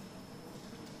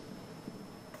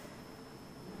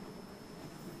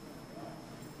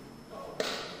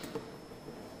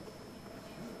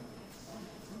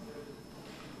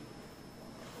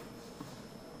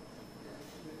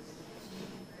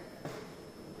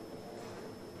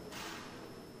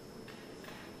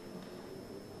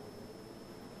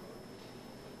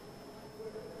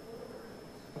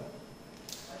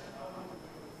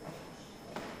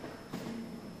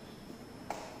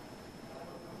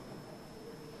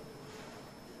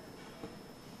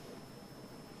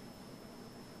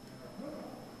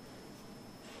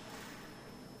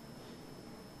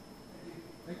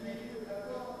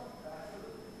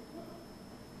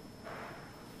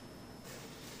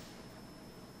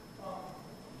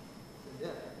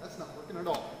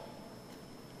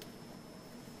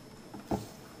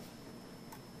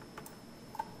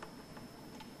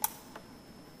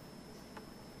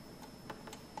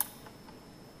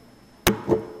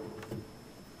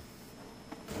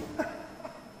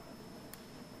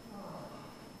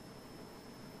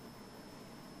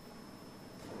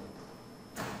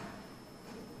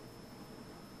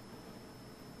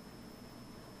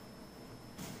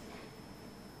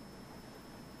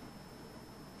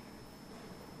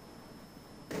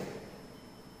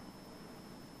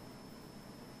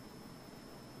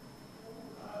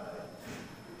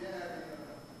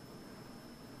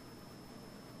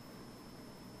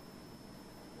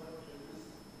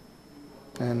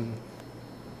and